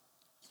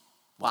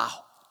 Wow.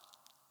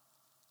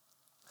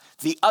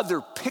 The other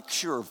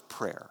picture of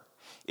prayer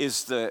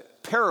is the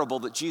parable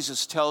that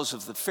Jesus tells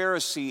of the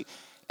Pharisee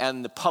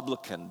and the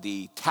publican,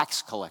 the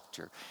tax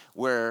collector,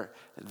 where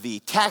the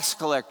tax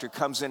collector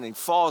comes in and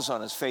falls on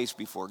his face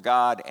before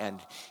God, and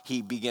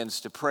he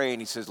begins to pray,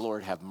 and he says,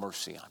 Lord, have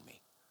mercy on me.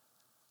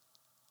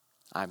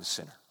 I'm a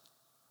sinner.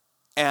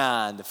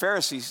 And the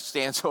Pharisee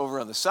stands over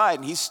on the side,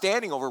 and he's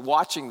standing over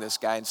watching this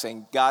guy and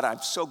saying, God,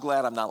 I'm so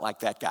glad I'm not like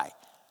that guy.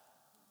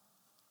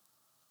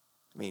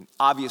 I mean,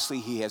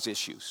 obviously he has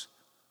issues,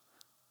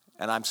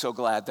 and I'm so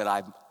glad that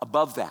I'm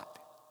above that.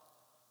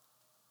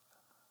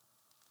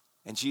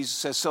 And Jesus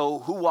says, so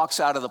who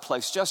walks out of the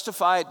place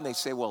justified? And they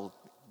say, well,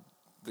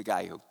 the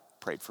guy who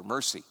prayed for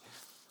mercy.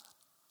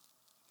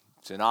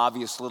 It's an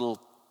obvious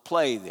little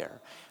play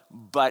there.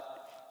 But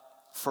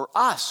for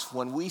us,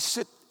 when we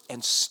sit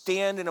and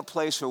stand in a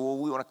place where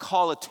we want to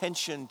call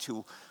attention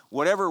to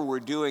whatever we're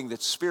doing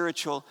that's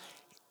spiritual,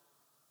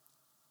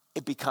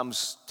 it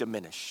becomes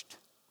diminished.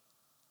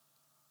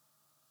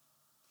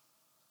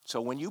 So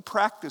when you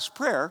practice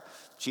prayer,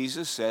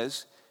 Jesus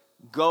says,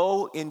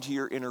 go into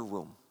your inner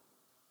room.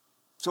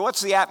 So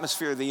what's the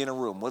atmosphere of the inner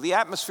room? Well, the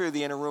atmosphere of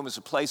the inner room is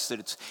a place that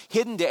it's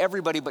hidden to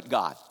everybody but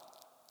God.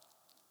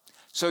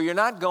 So you're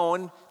not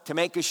going to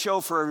make a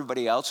show for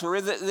everybody else, or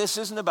this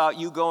isn't about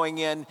you going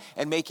in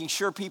and making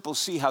sure people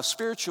see how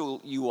spiritual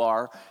you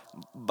are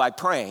by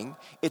praying.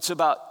 It's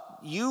about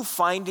you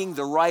finding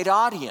the right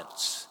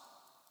audience.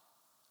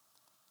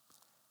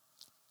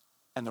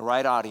 And the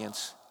right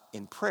audience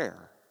in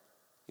prayer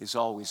is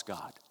always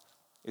God,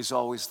 is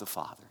always the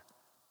Father.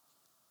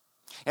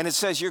 And it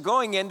says you're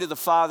going into the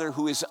Father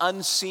who is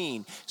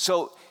unseen.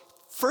 So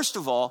first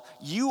of all,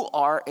 you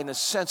are in a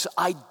sense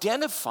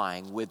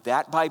identifying with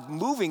that by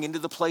moving into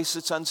the place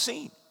that's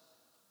unseen.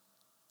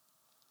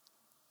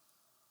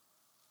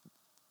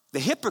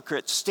 The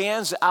hypocrite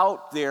stands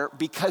out there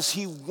because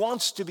he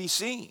wants to be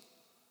seen.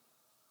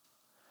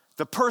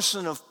 The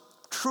person of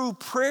true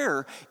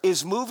prayer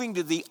is moving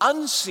to the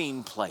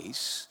unseen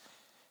place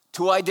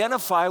to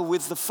identify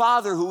with the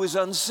Father who is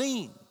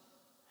unseen.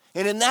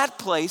 And in that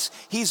place,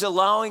 he's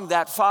allowing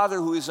that Father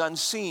who is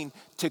unseen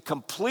to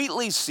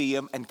completely see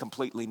him and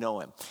completely know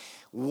him.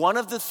 One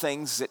of the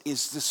things that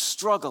is the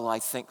struggle, I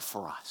think,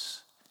 for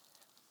us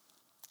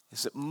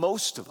is that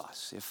most of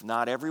us, if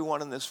not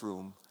everyone in this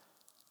room,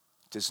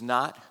 does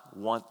not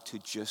want to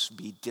just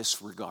be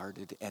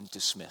disregarded and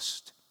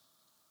dismissed.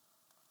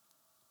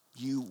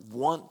 You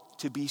want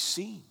to be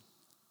seen,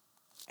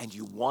 and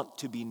you want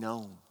to be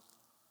known.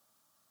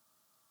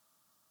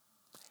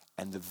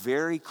 And the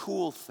very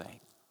cool thing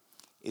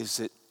is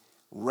that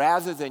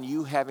rather than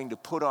you having to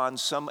put on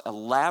some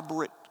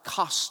elaborate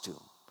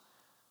costume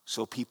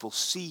so people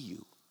see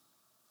you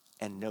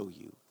and know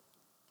you,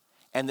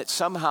 and that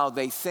somehow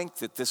they think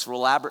that this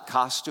elaborate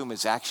costume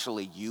is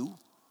actually you,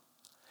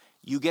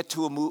 you get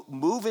to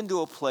move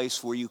into a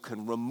place where you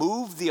can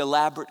remove the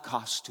elaborate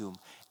costume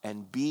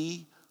and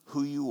be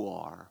who you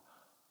are,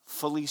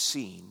 fully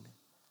seen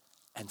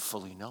and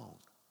fully known.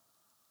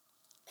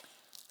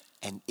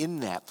 And in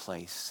that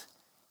place,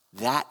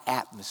 that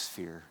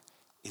atmosphere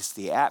is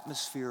the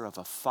atmosphere of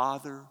a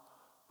Father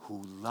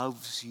who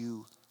loves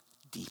you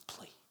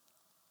deeply.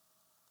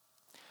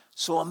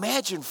 So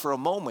imagine for a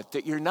moment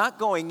that you're not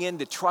going in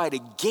to try to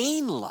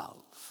gain love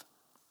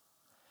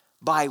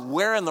by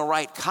wearing the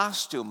right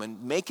costume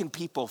and making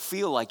people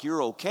feel like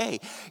you're okay.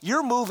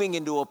 You're moving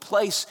into a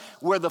place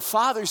where the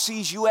Father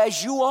sees you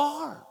as you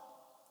are,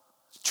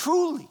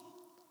 truly,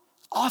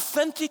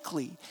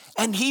 authentically,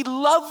 and He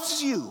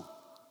loves you.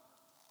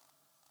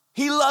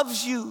 He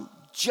loves you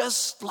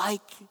just like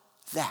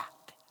that.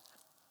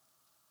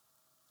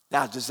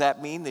 Now, does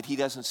that mean that he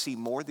doesn't see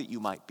more that you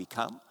might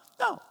become?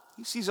 No,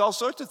 he sees all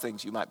sorts of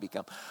things you might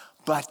become.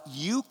 But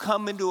you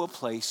come into a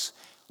place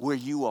where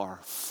you are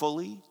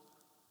fully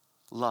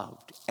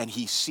loved, and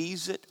he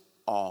sees it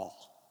all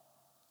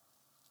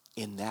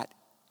in that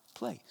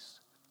place.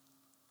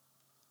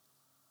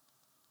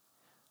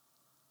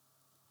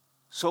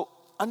 So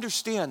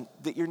understand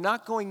that you're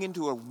not going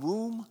into a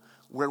room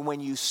where when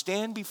you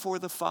stand before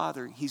the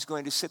Father, he's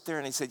going to sit there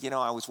and he said,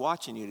 I was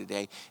watching you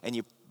today and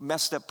you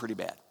messed up pretty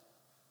bad.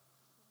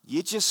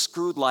 You just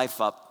screwed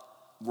life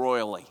up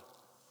royally.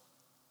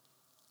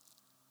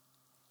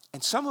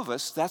 And some of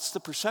us, that's the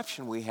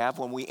perception we have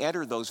when we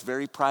enter those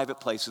very private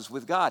places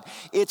with God.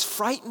 It's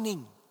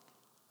frightening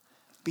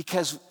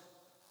because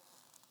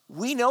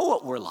we know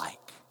what we're like.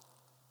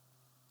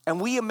 And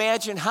we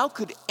imagine, how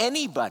could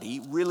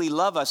anybody really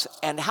love us,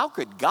 and how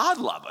could God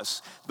love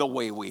us the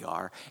way we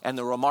are? And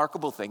the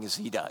remarkable thing is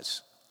he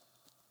does.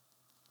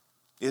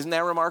 Isn't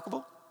that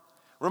remarkable?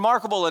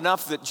 Remarkable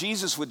enough that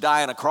Jesus would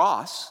die on a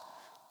cross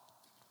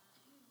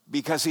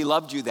because he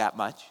loved you that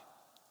much,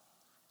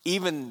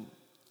 even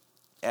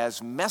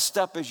as messed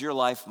up as your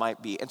life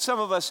might be. And some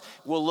of us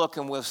will look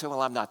and we'll say,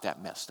 well, I'm not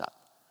that messed up.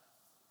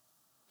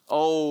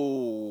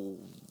 Oh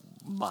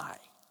my.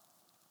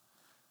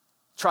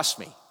 Trust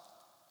me.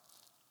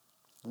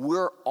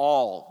 We're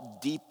all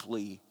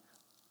deeply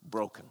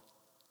broken.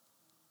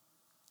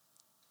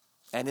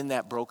 And in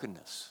that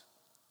brokenness,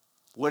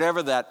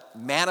 whatever that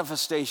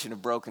manifestation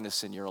of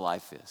brokenness in your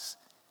life is,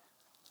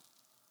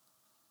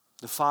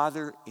 the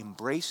Father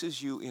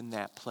embraces you in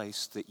that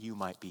place that you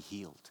might be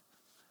healed.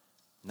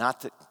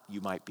 Not that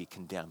you might be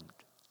condemned.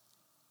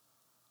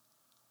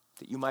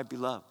 That you might be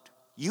loved.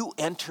 You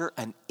enter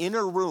an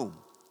inner room.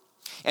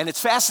 And it's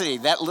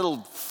fascinating, that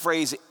little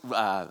phrase,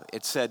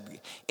 it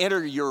said,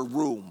 enter your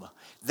room.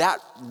 That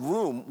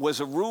room was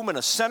a room in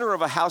the center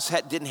of a house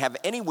that didn't have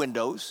any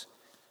windows.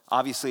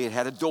 Obviously, it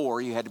had a door.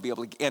 You had to be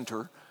able to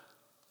enter.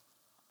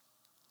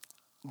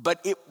 But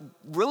it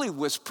really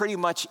was pretty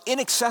much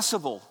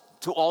inaccessible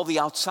to all the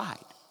outside.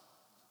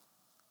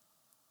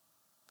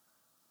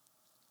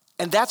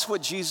 And that's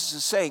what Jesus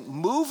is saying.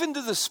 Move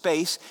into the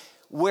space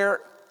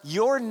where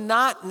you're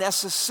not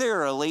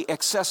necessarily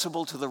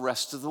accessible to the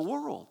rest of the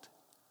world.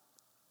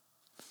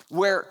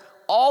 Where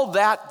all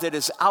that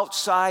is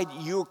outside,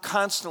 you're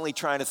constantly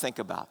trying to think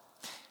about.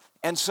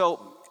 And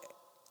so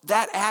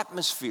that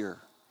atmosphere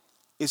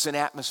is an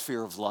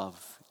atmosphere of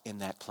love in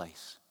that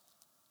place.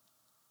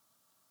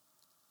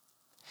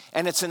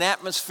 And it's an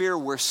atmosphere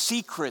where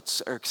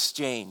secrets are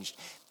exchanged.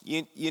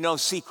 You know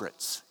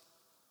secrets.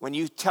 When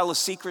you tell a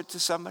secret to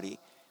somebody,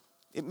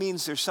 it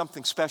means there's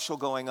something special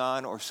going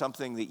on or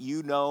something that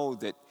you know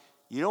that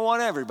you don't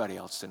want everybody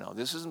else to know.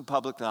 This isn't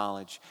public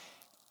knowledge.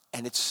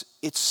 And it's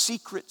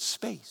secret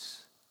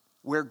space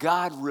where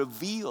God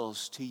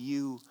reveals to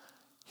you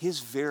his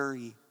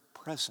very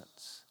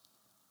presence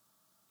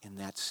in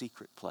that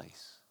secret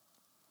place.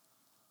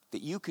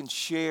 That you can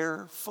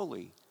share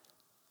fully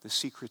the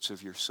secrets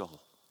of your soul.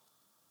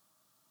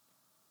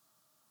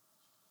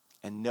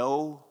 And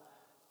know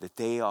that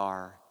they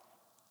are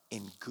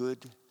in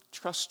good,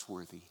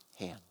 trustworthy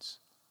hands.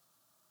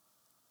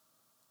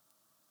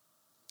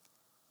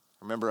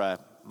 I remember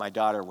my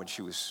daughter, when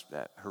she was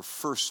her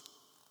first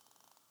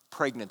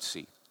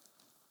pregnancy,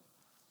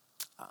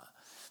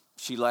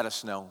 she let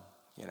us know,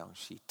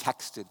 she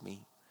texted me.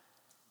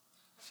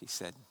 She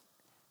said,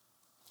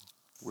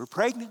 we're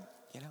pregnant,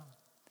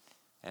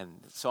 And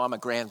so I'm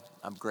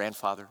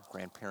grandfather,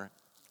 grandparent.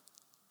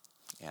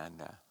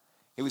 And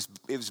it was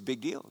a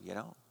big deal,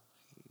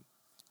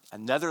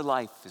 Another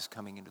life is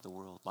coming into the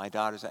world. My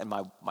daughters and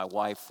my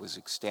wife was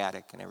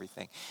ecstatic and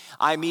everything.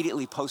 I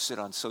immediately posted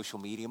on social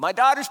media, my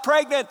daughter's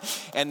pregnant.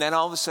 And then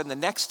all of a sudden the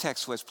next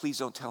text was, please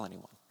don't tell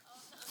anyone.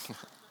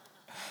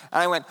 And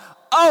I went,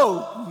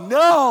 oh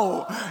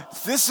no,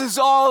 this is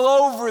all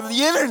over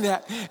the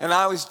internet. And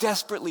I was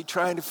desperately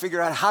trying to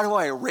figure out, how do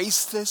I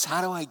erase this?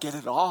 How do I get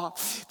it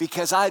off?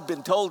 Because I'd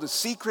been told a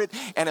secret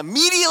and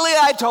immediately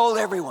I told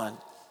everyone.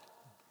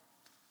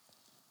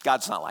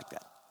 God's not like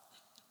that.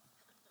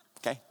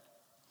 Okay?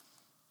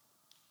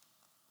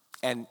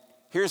 And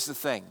here's the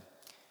thing.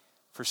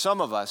 For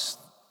some of us,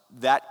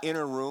 that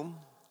inner room,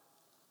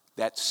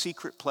 that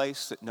secret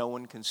place that no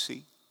one can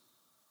see,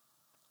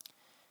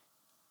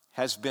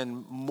 has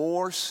been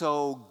more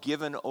so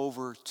given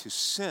over to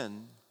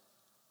sin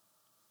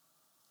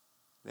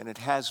than it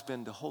has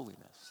been to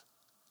holiness.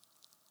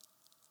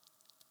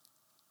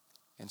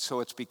 And so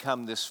it's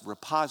become this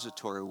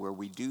repository where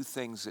we do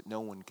things that no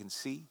one can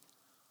see.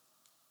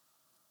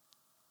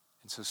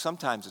 And so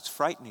sometimes it's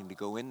frightening to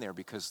go in there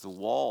because the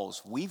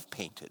walls we've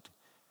painted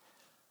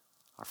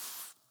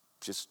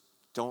just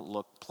don't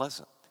look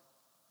pleasant.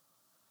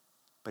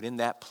 But in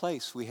that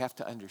place, we have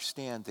to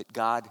understand that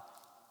God,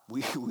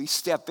 we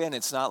step in,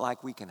 it's not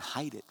like we can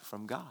hide it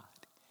from God.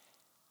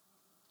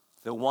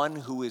 The one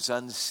who is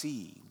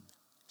unseen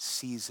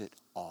sees it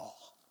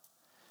all.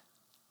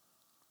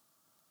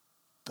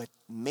 But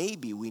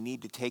maybe we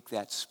need to take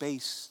that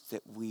space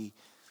that we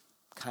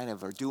kind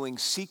of are doing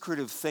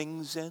secretive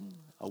things in,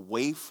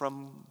 away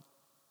from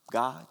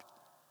God,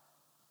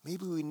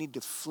 maybe we need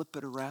to flip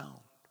it around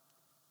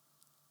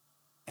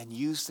and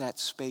use that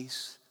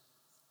space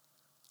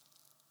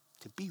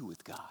to be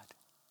with God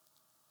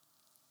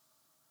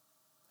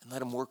and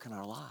let him work in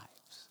our lives.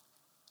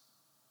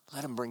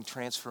 Let him bring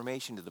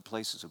transformation to the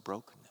places of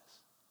brokenness.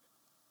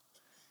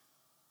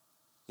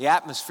 The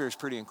atmosphere is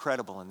pretty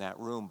incredible in that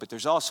room, but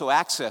there's also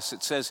access.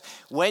 It says,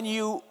 when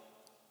you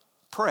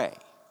pray,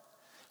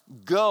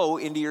 go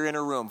into your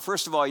inner room.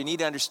 First of all, you need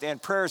to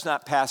understand prayer is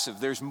not passive.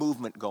 There's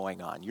movement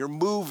going on. You're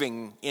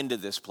moving into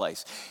this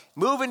place.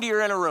 Move into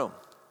your inner room,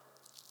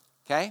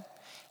 okay?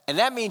 And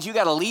that means you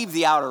got to leave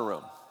the outer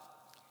room.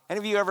 Any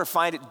of you ever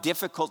find it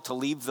difficult to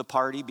leave the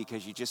party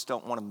because you just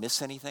don't want to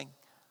miss anything?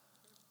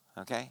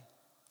 Okay?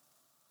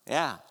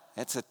 Yeah,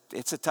 it's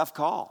a tough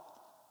call.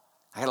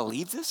 I got to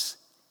leave this?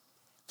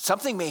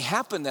 Something may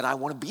happen that I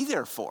want to be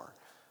there for.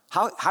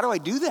 How do I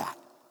do that?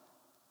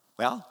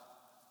 Well,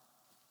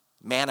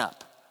 man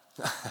up.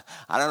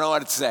 I don't know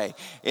what to say.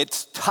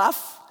 It's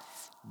tough,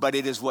 but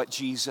it is what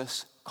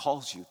Jesus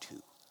calls you to.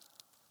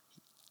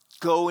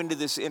 Go into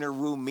this inner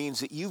room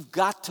means that you've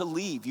got to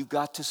leave. You've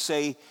got to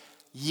say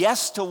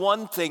yes to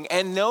one thing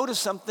and no to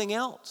something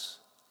else.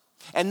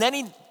 And then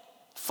he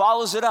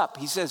follows it up.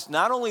 He says,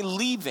 not only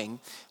leaving,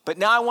 but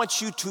now I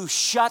want you to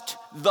shut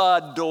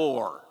the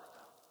door.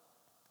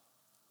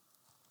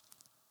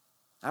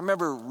 I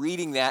remember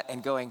reading that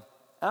and going,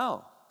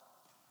 oh,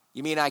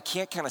 you mean I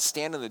can't kind of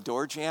stand in the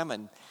door jamb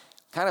and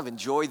kind of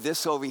enjoy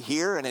this over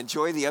here and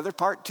enjoy the other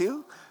part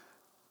too?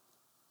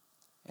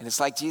 And it's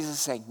like Jesus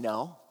saying,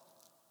 no,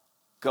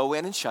 go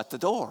in and shut the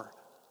door.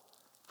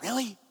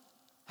 Really?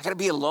 I got to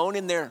be alone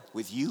in there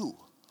with you.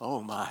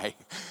 Oh my.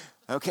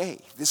 Okay,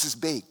 this is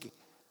big.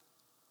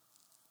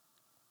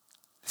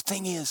 The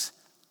thing is,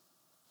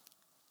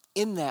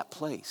 in that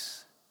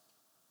place,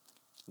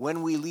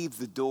 when we leave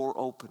the door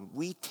open,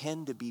 we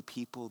tend to be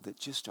people that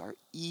just are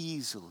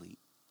easily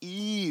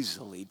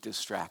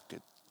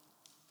distracted.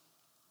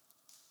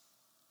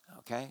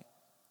 Okay?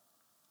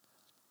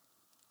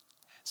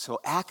 So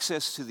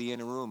access to the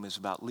inner room is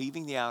about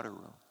leaving the outer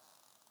room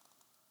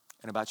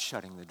and about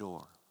shutting the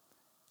door.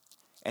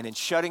 And in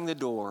shutting the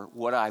door,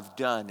 what I've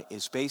done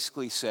is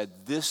basically said,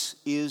 this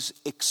is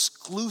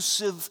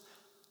exclusive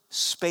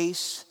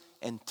space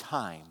and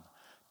time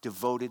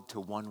devoted to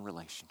one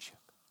relationship.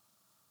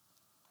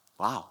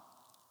 Wow.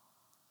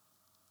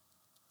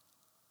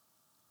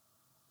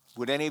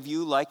 Would any of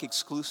you like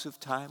exclusive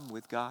time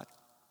with God?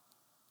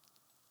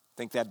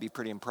 Think that'd be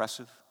pretty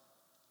impressive?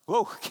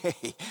 Whoa,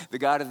 okay. The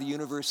God of the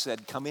universe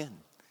said, come in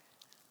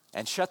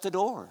and shut the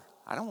door.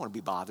 I don't want to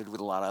be bothered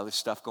with a lot of other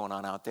stuff going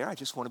on out there. I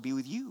just want to be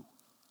with you.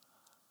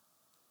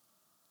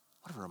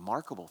 What a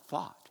remarkable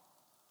thought.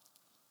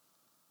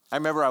 I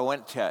remember I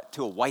went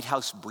to a White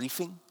House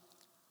briefing.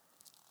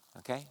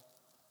 Okay?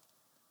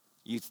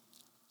 You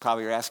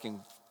probably are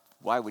asking,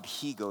 why would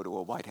he go to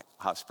a White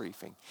House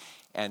briefing?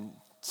 And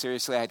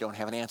seriously, I don't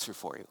have an answer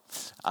for you.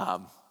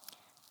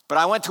 But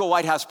I went to a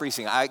White House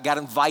briefing. I got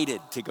invited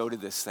to go to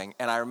this thing.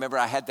 And I remember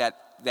I had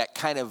that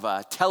kind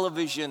of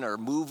television or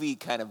movie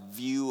kind of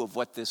view of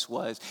what this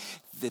was.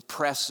 The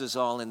press is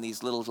all in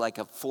these little, like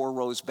 4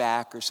 rows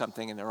back or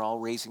something, and they're all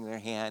raising their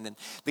hand. And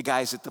the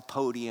guy's at the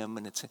podium,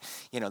 and it's,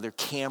 their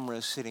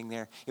cameras sitting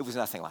there. It was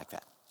nothing like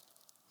that.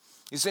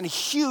 It was in a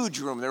huge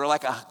room. There were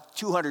like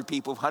 200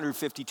 people,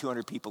 150,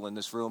 200 people in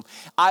this room.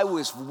 I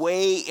was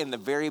way in the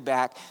very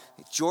back.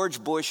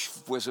 George Bush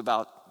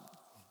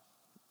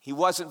he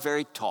wasn't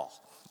very tall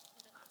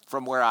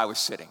from where I was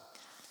sitting.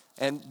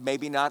 And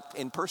maybe not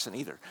in person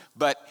either.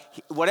 But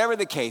whatever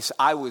the case,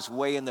 I was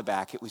way in the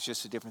back. It was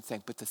just a different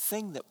thing. But the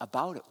thing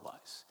about it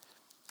was,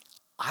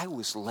 I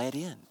was let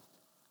in.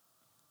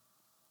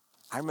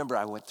 I remember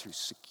I went through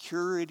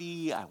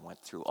security. I went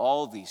through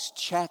all these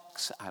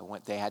checks. I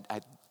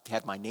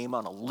had my name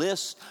on a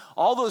list.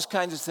 All those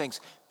kinds of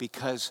things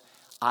because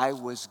I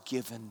was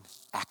given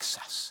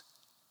access.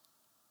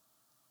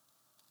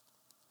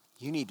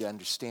 You need to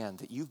understand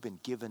that you've been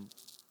given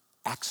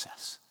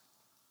access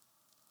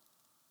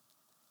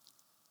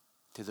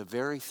to the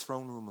very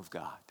throne room of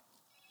God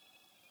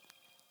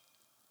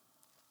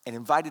and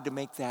invited to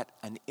make that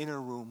an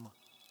inner room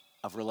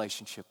of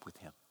relationship with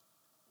him.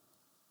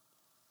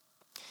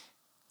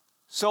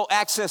 So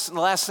access, and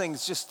the last thing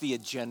is just the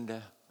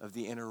agenda of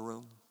the inner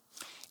room.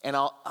 And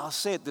I'll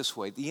say it this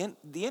way. The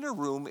inner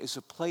room is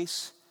a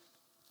place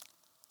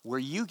where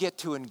you get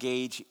to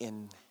engage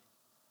in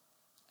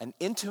an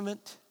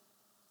intimate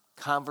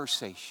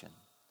conversation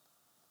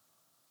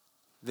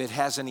that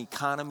has an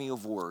economy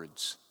of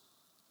words.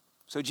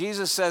 So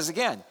Jesus says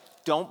again,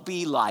 don't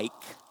be like,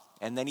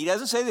 and then he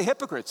doesn't say the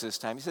hypocrites this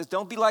time. He says,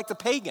 don't be like the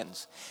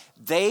pagans.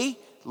 They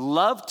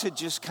love to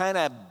just kind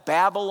of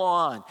babble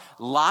on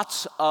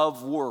lots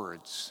of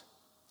words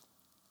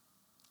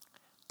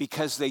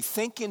because they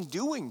think in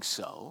doing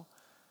so,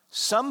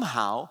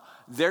 somehow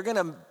they're going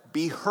to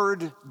be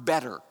heard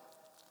better.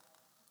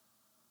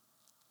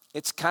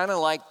 It's kind of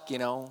like,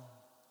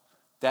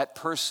 that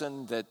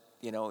person that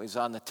is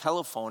on the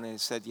telephone and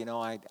said,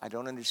 I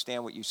don't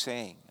understand what you're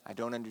saying. I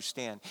don't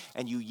understand.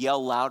 And you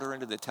yell louder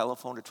into the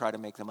telephone to try to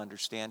make them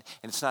understand,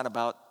 and it's not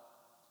about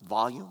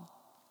volume.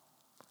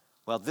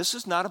 Well, this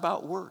is not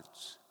about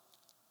words.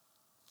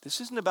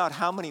 This isn't about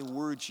how many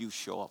words you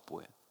show up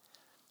with.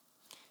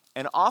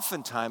 And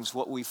oftentimes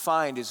what we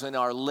find is in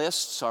our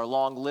lists, our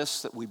long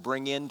lists that we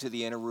bring into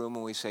the inner room,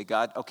 and we say,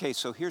 God, okay,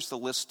 so here's the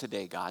list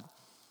today, God.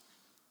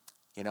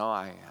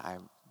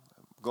 I'm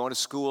going to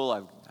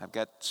school. I've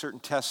got certain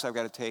tests I've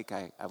got to take.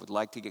 I would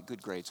like to get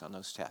good grades on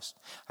those tests.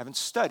 I haven't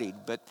studied,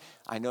 but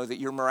I know that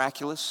you're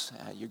miraculous.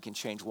 You can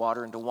change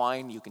water into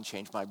wine. You can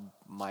change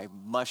my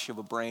mush of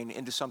a brain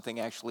into something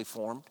actually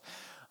formed.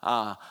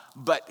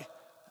 But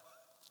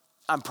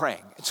I'm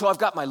praying. And so I've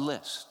got my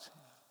list.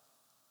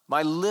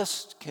 My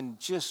list can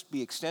just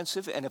be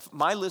extensive, and if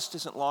my list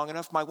isn't long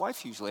enough, my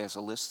wife usually has a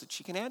list that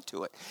she can add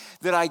to it.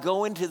 That I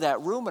go into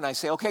that room and I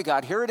say, okay,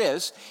 God, here it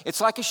is.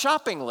 It's like a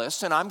shopping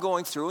list, and I'm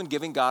going through and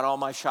giving God all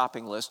my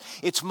shopping list.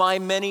 It's my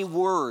many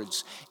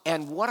words.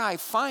 And what I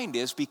find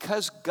is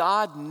because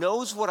God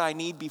knows what I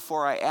need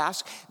before I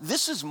ask,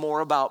 this is more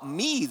about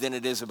me than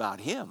it is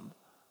about him.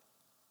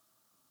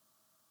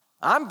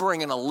 I'm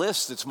bringing a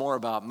list that's more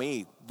about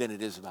me than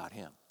it is about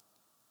him.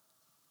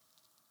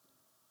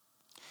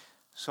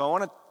 So I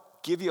want to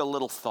give you a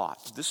little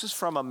thought. This is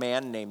from a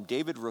man named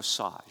David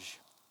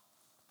Rosage.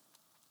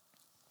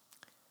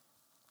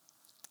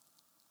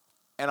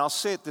 And I'll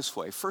say it this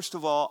way. First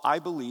of all, I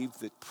believe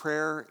that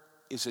prayer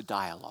is a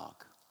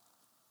dialogue.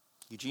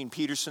 Eugene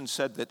Peterson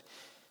said that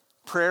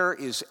prayer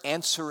is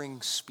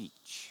answering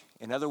speech.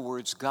 In other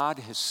words, God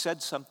has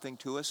said something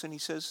to us and he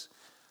says,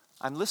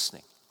 I'm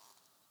listening.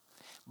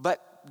 But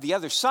the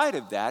other side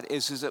of that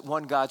is that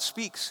when God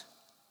speaks,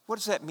 what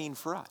does that mean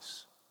for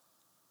us?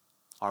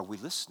 Are we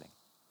listening?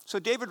 So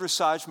David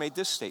Rosage made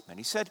this statement.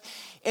 He said,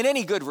 in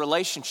any good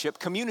relationship,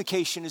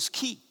 communication is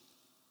key.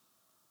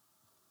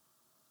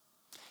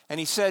 And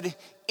he said,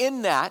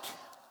 in that,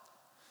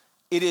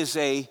 it is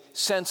a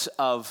sense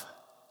of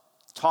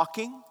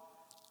talking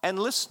and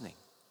listening.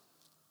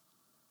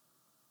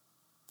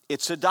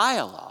 It's a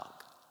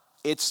dialogue.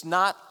 It's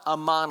not a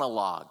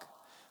monologue.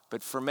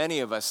 But for many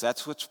of us,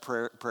 that's what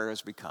prayer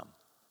has become.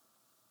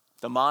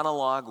 The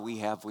monologue we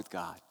have with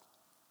God.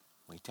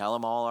 We tell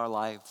him all our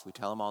life. We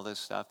tell him all this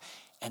stuff.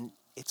 And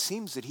it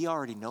seems that he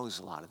already knows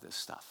a lot of this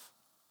stuff.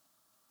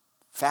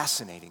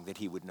 Fascinating that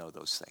he would know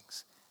those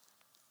things.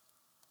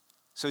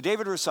 So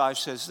David Rosage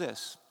says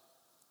this.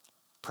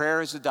 Prayer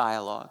is a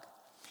dialogue.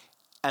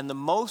 And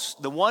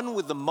the one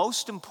with the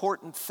most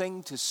important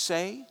thing to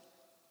say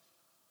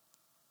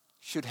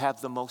should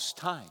have the most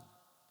time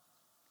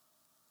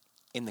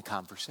in the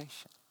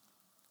conversation.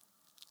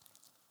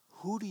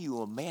 Who do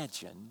you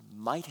imagine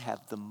might have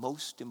the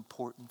most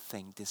important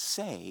thing to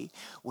say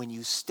when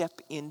you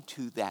step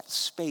into that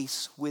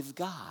space with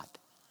God?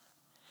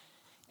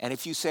 And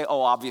if you say,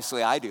 oh,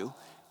 obviously I do,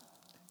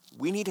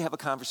 we need to have a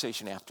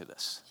conversation after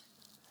this.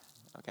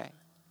 Okay?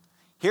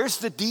 Here's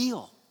the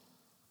deal.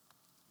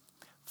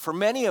 For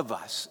many of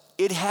us,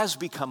 it has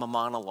become a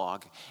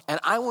monologue. And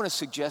I want to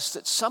suggest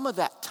that some of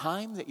that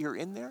time that you're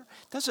in there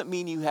doesn't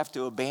mean you have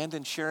to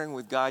abandon sharing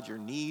with God your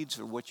needs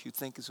or what you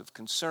think is of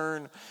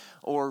concern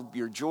or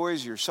your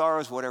joys, your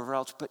sorrows, whatever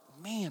else. But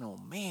man, oh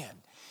man,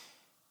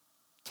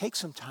 take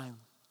some time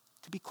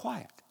to be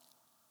quiet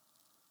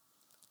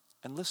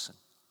and listen.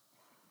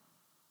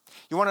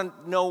 You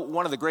want to know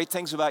one of the great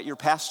things about your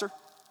pastor?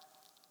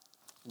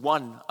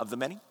 One of the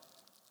many?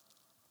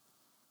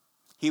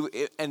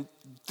 And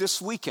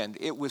this weekend,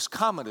 it was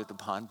commented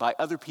upon by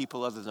other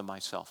people other than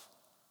myself.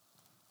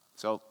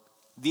 So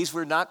these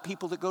were not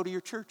people that go to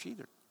your church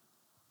either.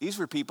 These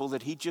were people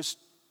that he just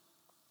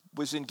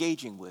was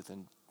engaging with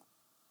and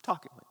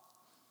talking with.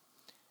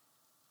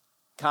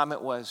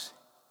 Comment was,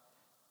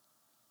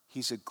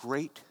 he's a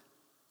great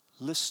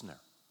listener.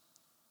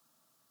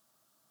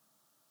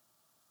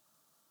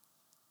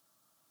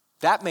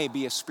 That may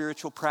be a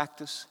spiritual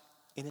practice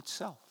in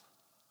itself.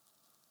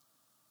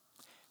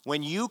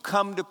 When you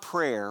come to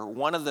prayer,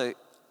 one of the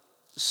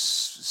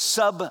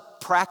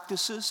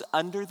sub-practices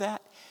under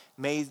that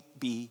may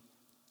be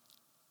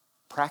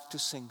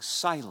practicing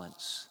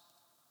silence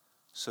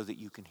so that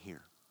you can hear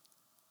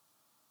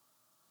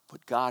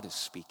what God is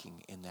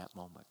speaking in that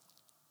moment.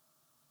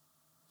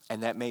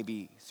 And that may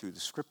be through the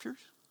scriptures.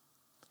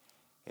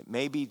 It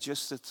may be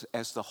just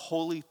as the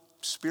Holy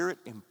Spirit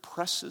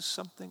impresses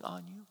something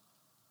on you.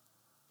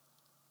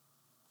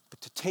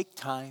 But to take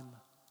time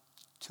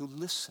to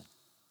listen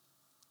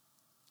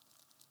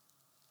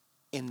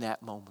in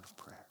that moment of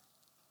prayer.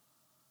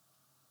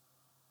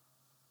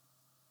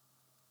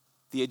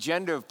 The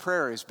agenda of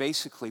prayer is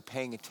basically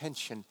paying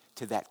attention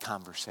to that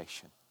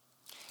conversation.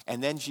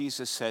 And then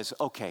Jesus says,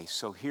 okay,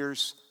 so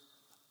here's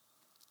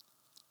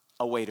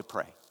a way to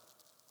pray.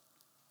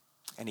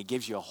 And he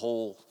gives you a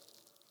whole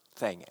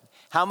thing.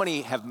 How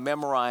many have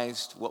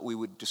memorized what we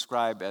would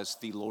describe as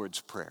the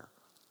Lord's Prayer?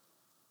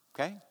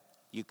 Okay?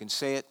 You can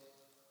say it.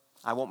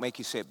 I won't make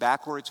you say it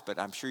backwards, but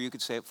I'm sure you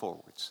could say it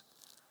forwards.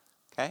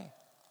 Okay?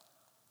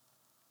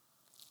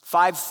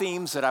 5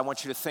 themes that I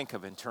want you to think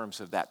of in terms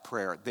of that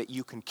prayer that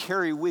you can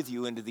carry with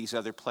you into these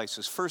other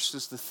places. First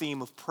is the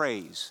theme of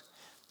praise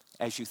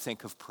as you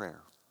think of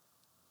prayer.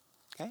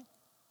 Okay?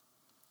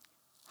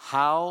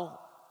 How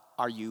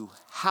are you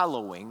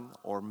hallowing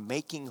or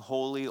making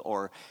holy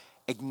or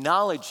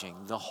acknowledging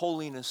the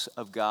holiness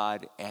of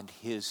God and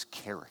his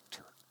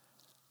character?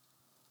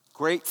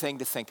 Great thing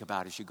to think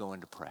about as you go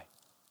into pray.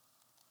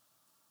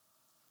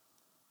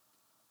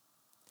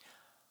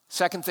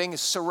 Second thing is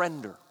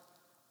surrender.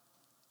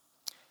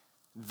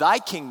 Thy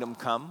kingdom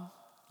come,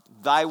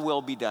 thy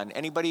will be done.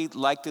 Anybody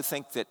like to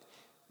think that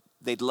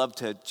they'd love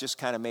to just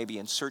kind of maybe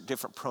insert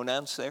different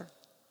pronouns there?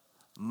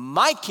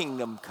 My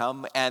kingdom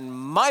come and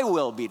my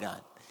will be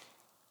done.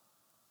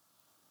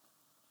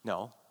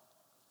 No.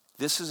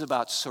 This is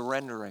about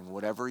surrendering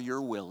whatever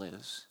your will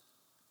is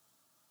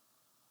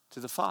to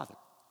the Father.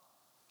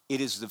 It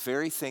is the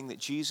very thing that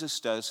Jesus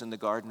does in the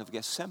Garden of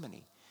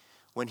Gethsemane.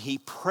 When he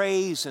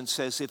prays and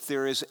says, if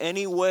there is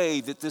any way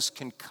that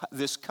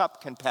this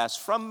cup can pass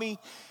from me,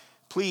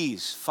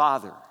 please,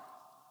 Father.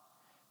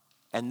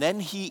 And then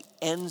he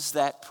ends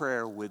that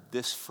prayer with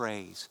this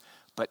phrase,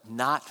 but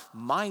not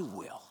my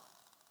will,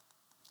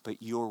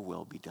 but your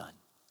will be done.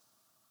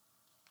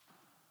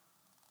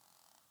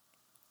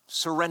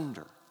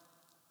 Surrender.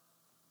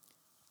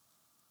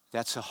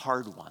 That's a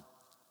hard one.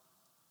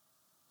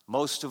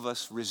 Most of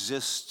us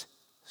resist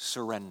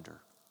surrender.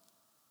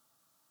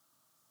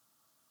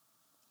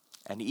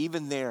 And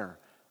even there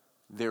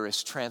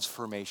is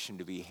transformation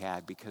to be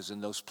had, because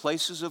in those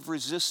places of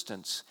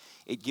resistance,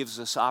 it gives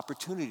us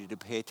opportunity to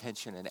pay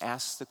attention and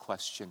ask the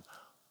question,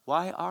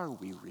 why are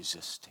we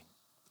resisting?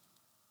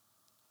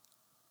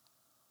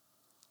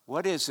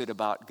 What is it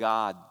about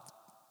God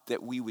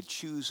that we would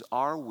choose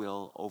our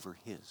will over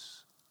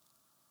his?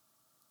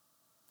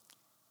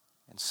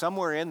 And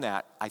somewhere in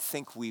that, I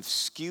think we've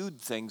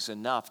skewed things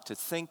enough to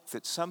think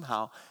that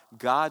somehow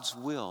God's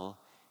will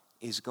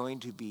is going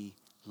to be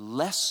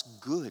less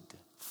good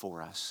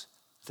for us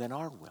than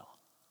our will.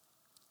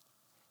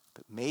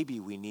 But maybe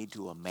we need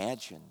to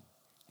imagine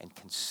and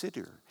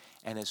consider,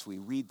 and as we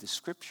read the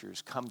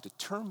scriptures, come to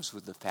terms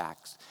with the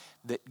fact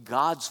that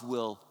God's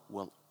will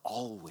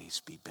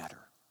always be better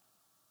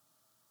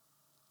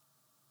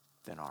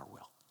than our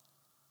will.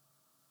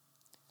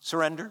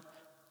 Surrender.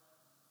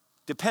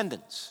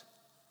 Dependence.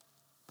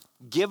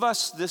 Give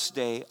us this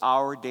day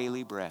our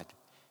daily bread.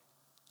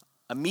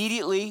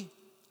 Immediately,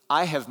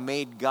 I have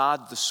made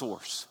God the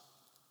source.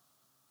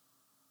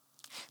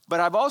 But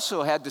I've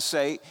also had to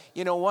say,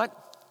 you know what?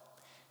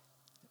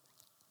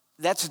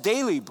 That's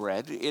daily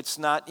bread. It's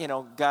not,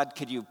 God,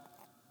 could you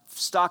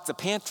stock the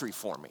pantry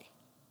for me?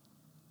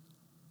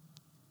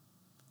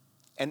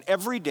 And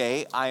every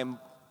day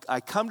I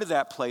come to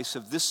that place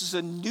of this is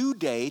a new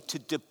day to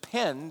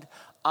depend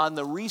on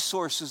the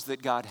resources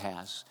that God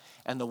has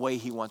and the way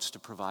he wants to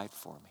provide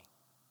for me.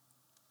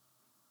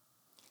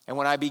 And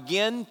when I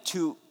begin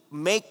to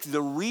make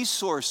the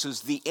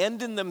resources the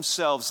end in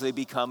themselves, they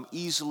become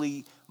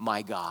easily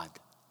my God.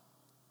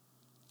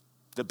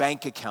 The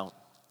bank account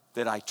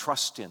that I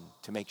trust in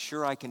to make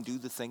sure I can do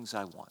the things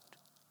I want.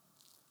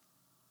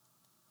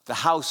 The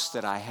house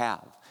that I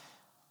have,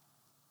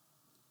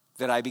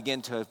 that I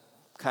begin to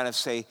kind of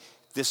say,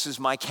 this is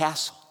my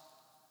castle.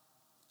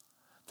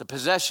 The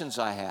possessions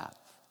I have,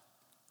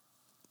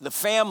 the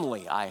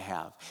family I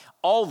have,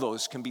 all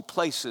those can be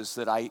places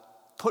that I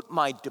put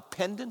my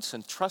dependence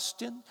and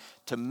trust in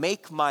to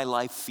make my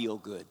life feel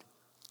good.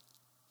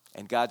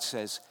 And God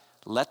says,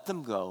 let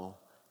them go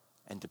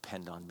and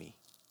depend on me.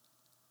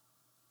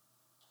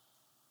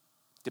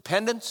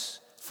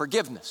 Dependence,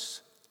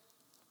 forgiveness.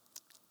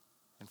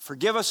 And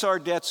forgive us our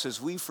debts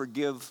as we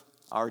forgive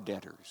our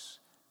debtors.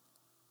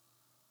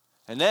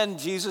 And then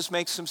Jesus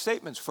makes some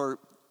statements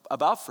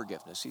about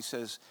forgiveness. He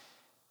says,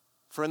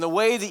 for in the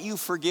way that you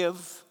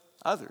forgive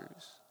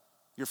others,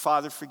 your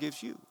Father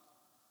forgives you.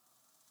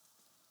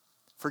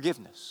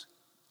 Forgiveness.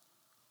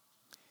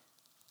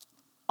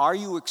 Are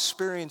you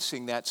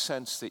experiencing that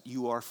sense that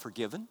you are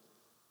forgiven?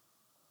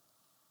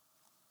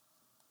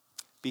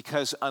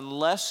 Because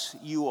unless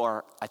you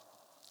are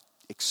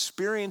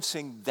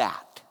experiencing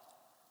that,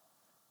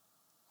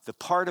 the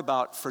part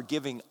about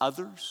forgiving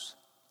others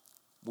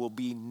will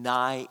be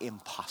nigh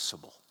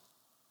impossible.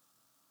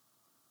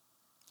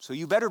 So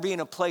you better be in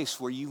a place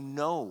where you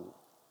know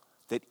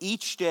that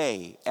each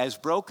day, as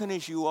broken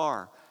as you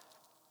are,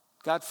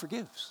 God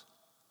forgives.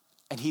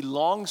 And he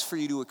longs for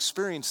you to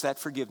experience that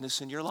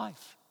forgiveness in your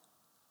life.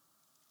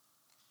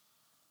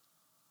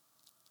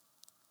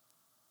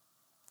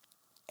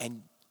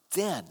 And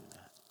then,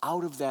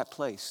 out of that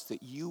place,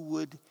 that you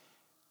would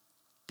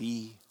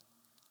be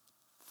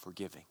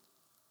forgiving.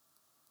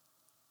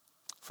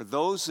 For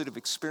those that have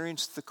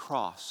experienced the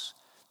cross,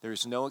 there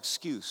is no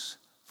excuse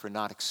for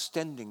not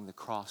extending the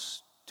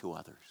cross to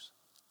others.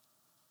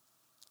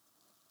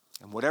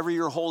 And whatever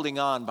you're holding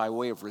on by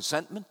way of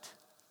resentment,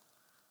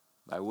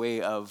 by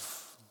way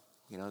of,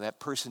 that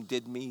person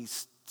did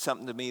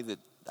something to me that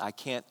I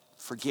can't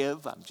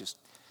forgive. If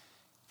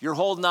you're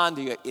holding on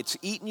to it, it's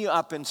eating you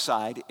up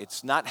inside.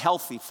 It's not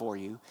healthy for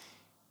you.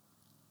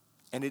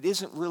 And it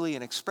isn't really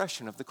an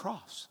expression of the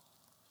cross.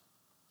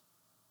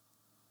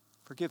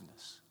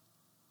 Forgiveness.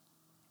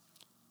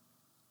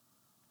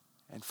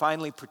 And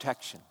finally,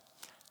 protection.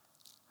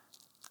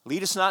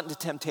 Lead us not into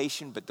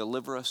temptation, but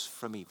deliver us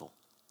from evil.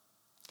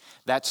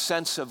 That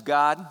sense of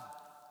God,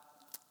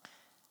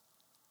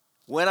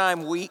 when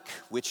I'm weak,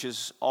 which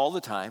is all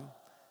the time,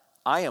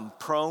 I am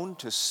prone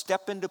to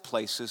step into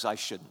places I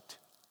shouldn't.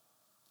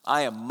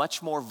 I am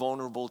much more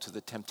vulnerable to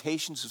the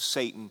temptations of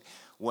Satan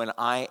when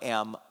I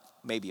am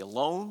maybe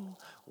alone,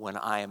 when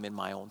I am in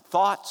my own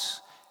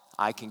thoughts.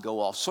 I can go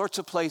all sorts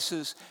of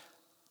places.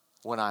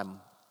 When I'm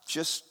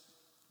just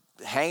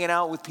hanging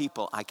out with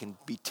people, I can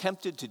be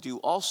tempted to do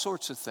all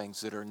sorts of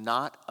things that are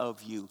not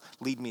of you.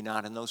 Lead me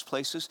not in those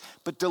places,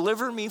 but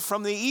deliver me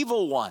from the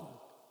evil one.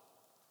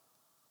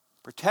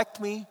 Protect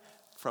me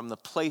from the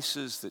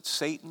places that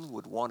Satan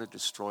would want to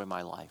destroy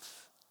my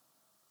life.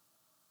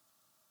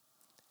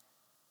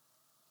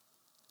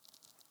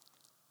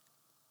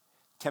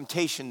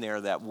 Temptation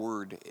there, that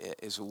word,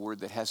 is a word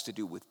that has to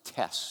do with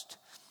test.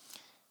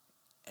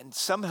 And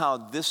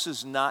somehow this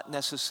is not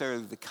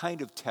necessarily the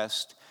kind of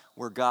test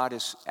where God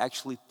is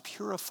actually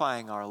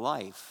purifying our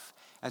life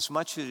as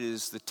much as it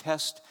is the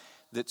test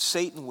that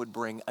Satan would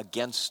bring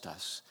against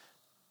us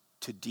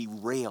to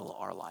derail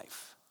our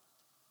life.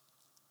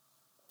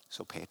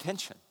 So pay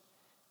attention.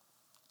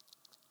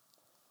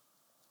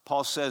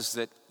 Paul says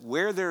that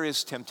where there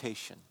is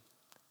temptation,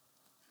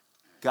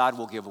 God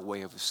will give a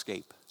way of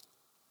escape.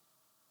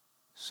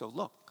 So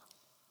look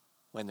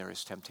when there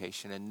is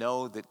temptation and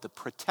know that the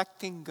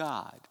protecting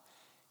God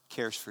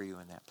cares for you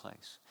in that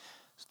place.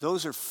 So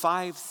those are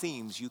 5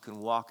 themes you can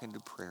walk into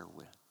prayer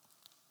with.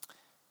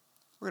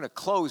 We're going to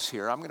close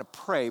here. I'm going to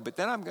pray, but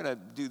then I'm going to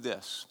do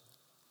this.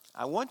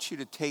 I want you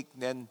to take,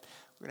 then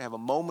we're going to have a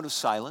moment of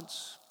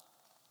silence.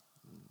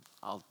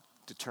 I'll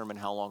determine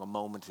how long a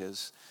moment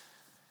is.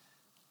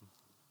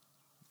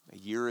 A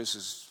year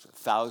is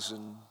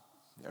 1,000,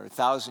 or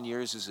 1,000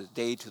 years is a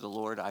day to the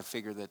Lord. I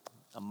figure that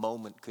a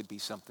moment could be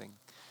something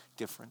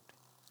different.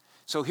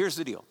 So here's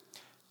the deal.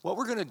 What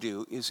we're going to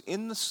do is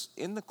in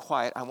the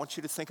quiet, I want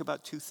you to think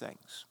about 2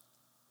 things.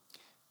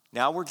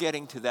 Now we're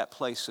getting to that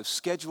place of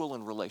schedule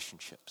and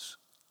relationships.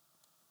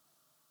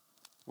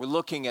 We're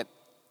looking at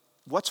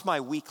what's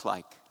my week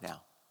like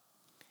now.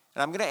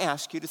 And I'm going to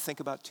ask you to think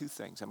about 2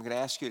 things. I'm going to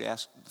ask you to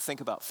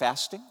think about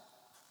fasting.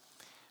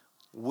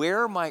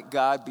 Where might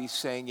God be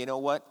saying, you know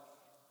what?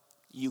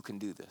 You can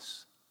do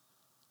this.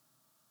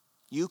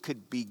 You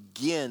could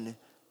begin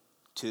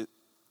to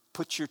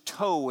put your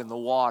toe in the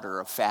water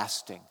of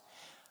fasting.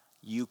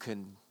 You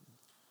can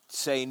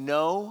say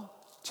no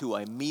to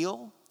a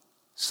meal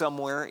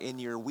somewhere in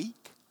your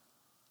week.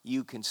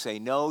 You can say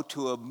no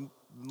to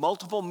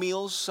multiple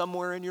meals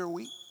somewhere in your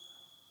week.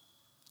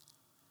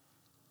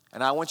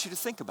 And I want you to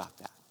think about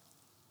that.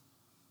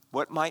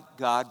 What might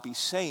God be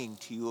saying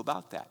to you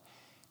about that?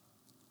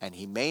 And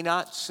he may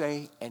not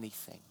say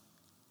anything.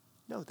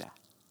 Know that.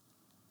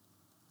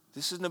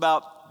 This isn't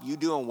about you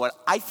doing what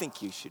I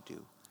think you should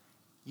do.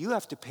 You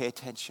have to pay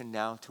attention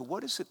now to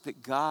what is it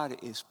that God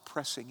is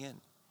pressing in.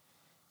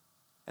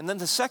 And then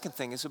the second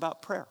thing is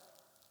about prayer.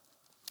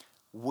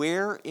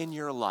 Where in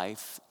your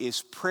life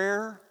is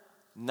prayer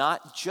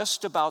not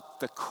just about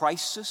the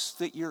crisis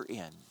that you're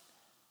in,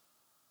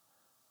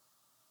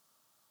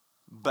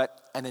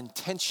 but an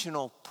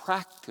intentional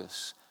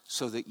practice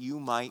so that you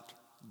might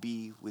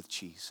be with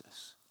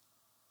Jesus?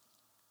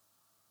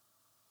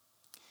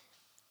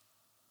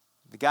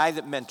 The guy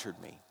that mentored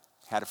me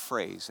had a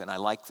phrase, and I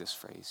like this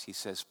phrase. He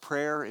says,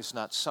 prayer is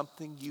not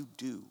something you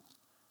do,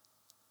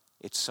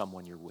 it's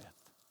someone you're with.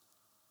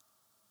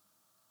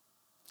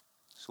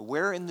 So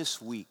where in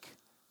this week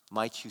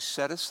might you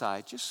set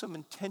aside just some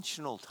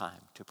intentional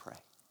time to pray?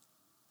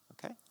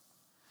 Okay?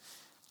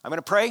 I'm going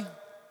to pray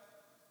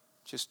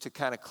just to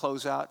kind of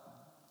close out.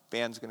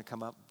 Band's going to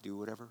come up, do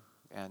whatever.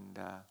 And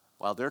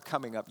while they're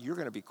coming up, you're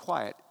going to be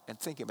quiet and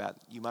thinking about it.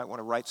 You might want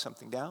to write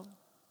something down.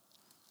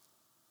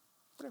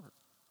 Whatever.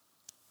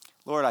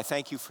 Lord, I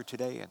thank you for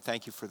today, and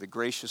thank you for the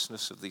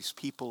graciousness of these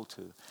people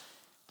to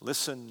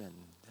listen.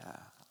 And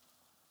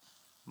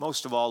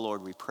most of all,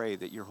 Lord, we pray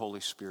that your Holy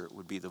Spirit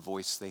would be the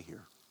voice they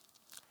hear.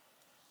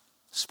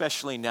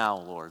 Especially now,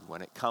 Lord,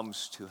 when it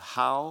comes to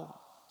how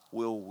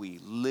will we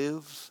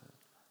live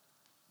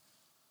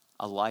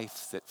a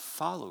life that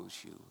follows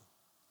you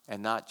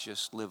and not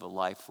just live a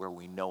life where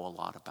we know a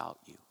lot about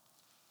you.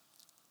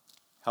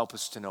 Help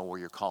us to know where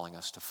you're calling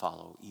us to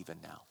follow even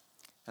now.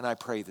 And I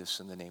pray this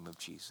in the name of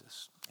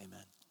Jesus.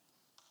 Amen.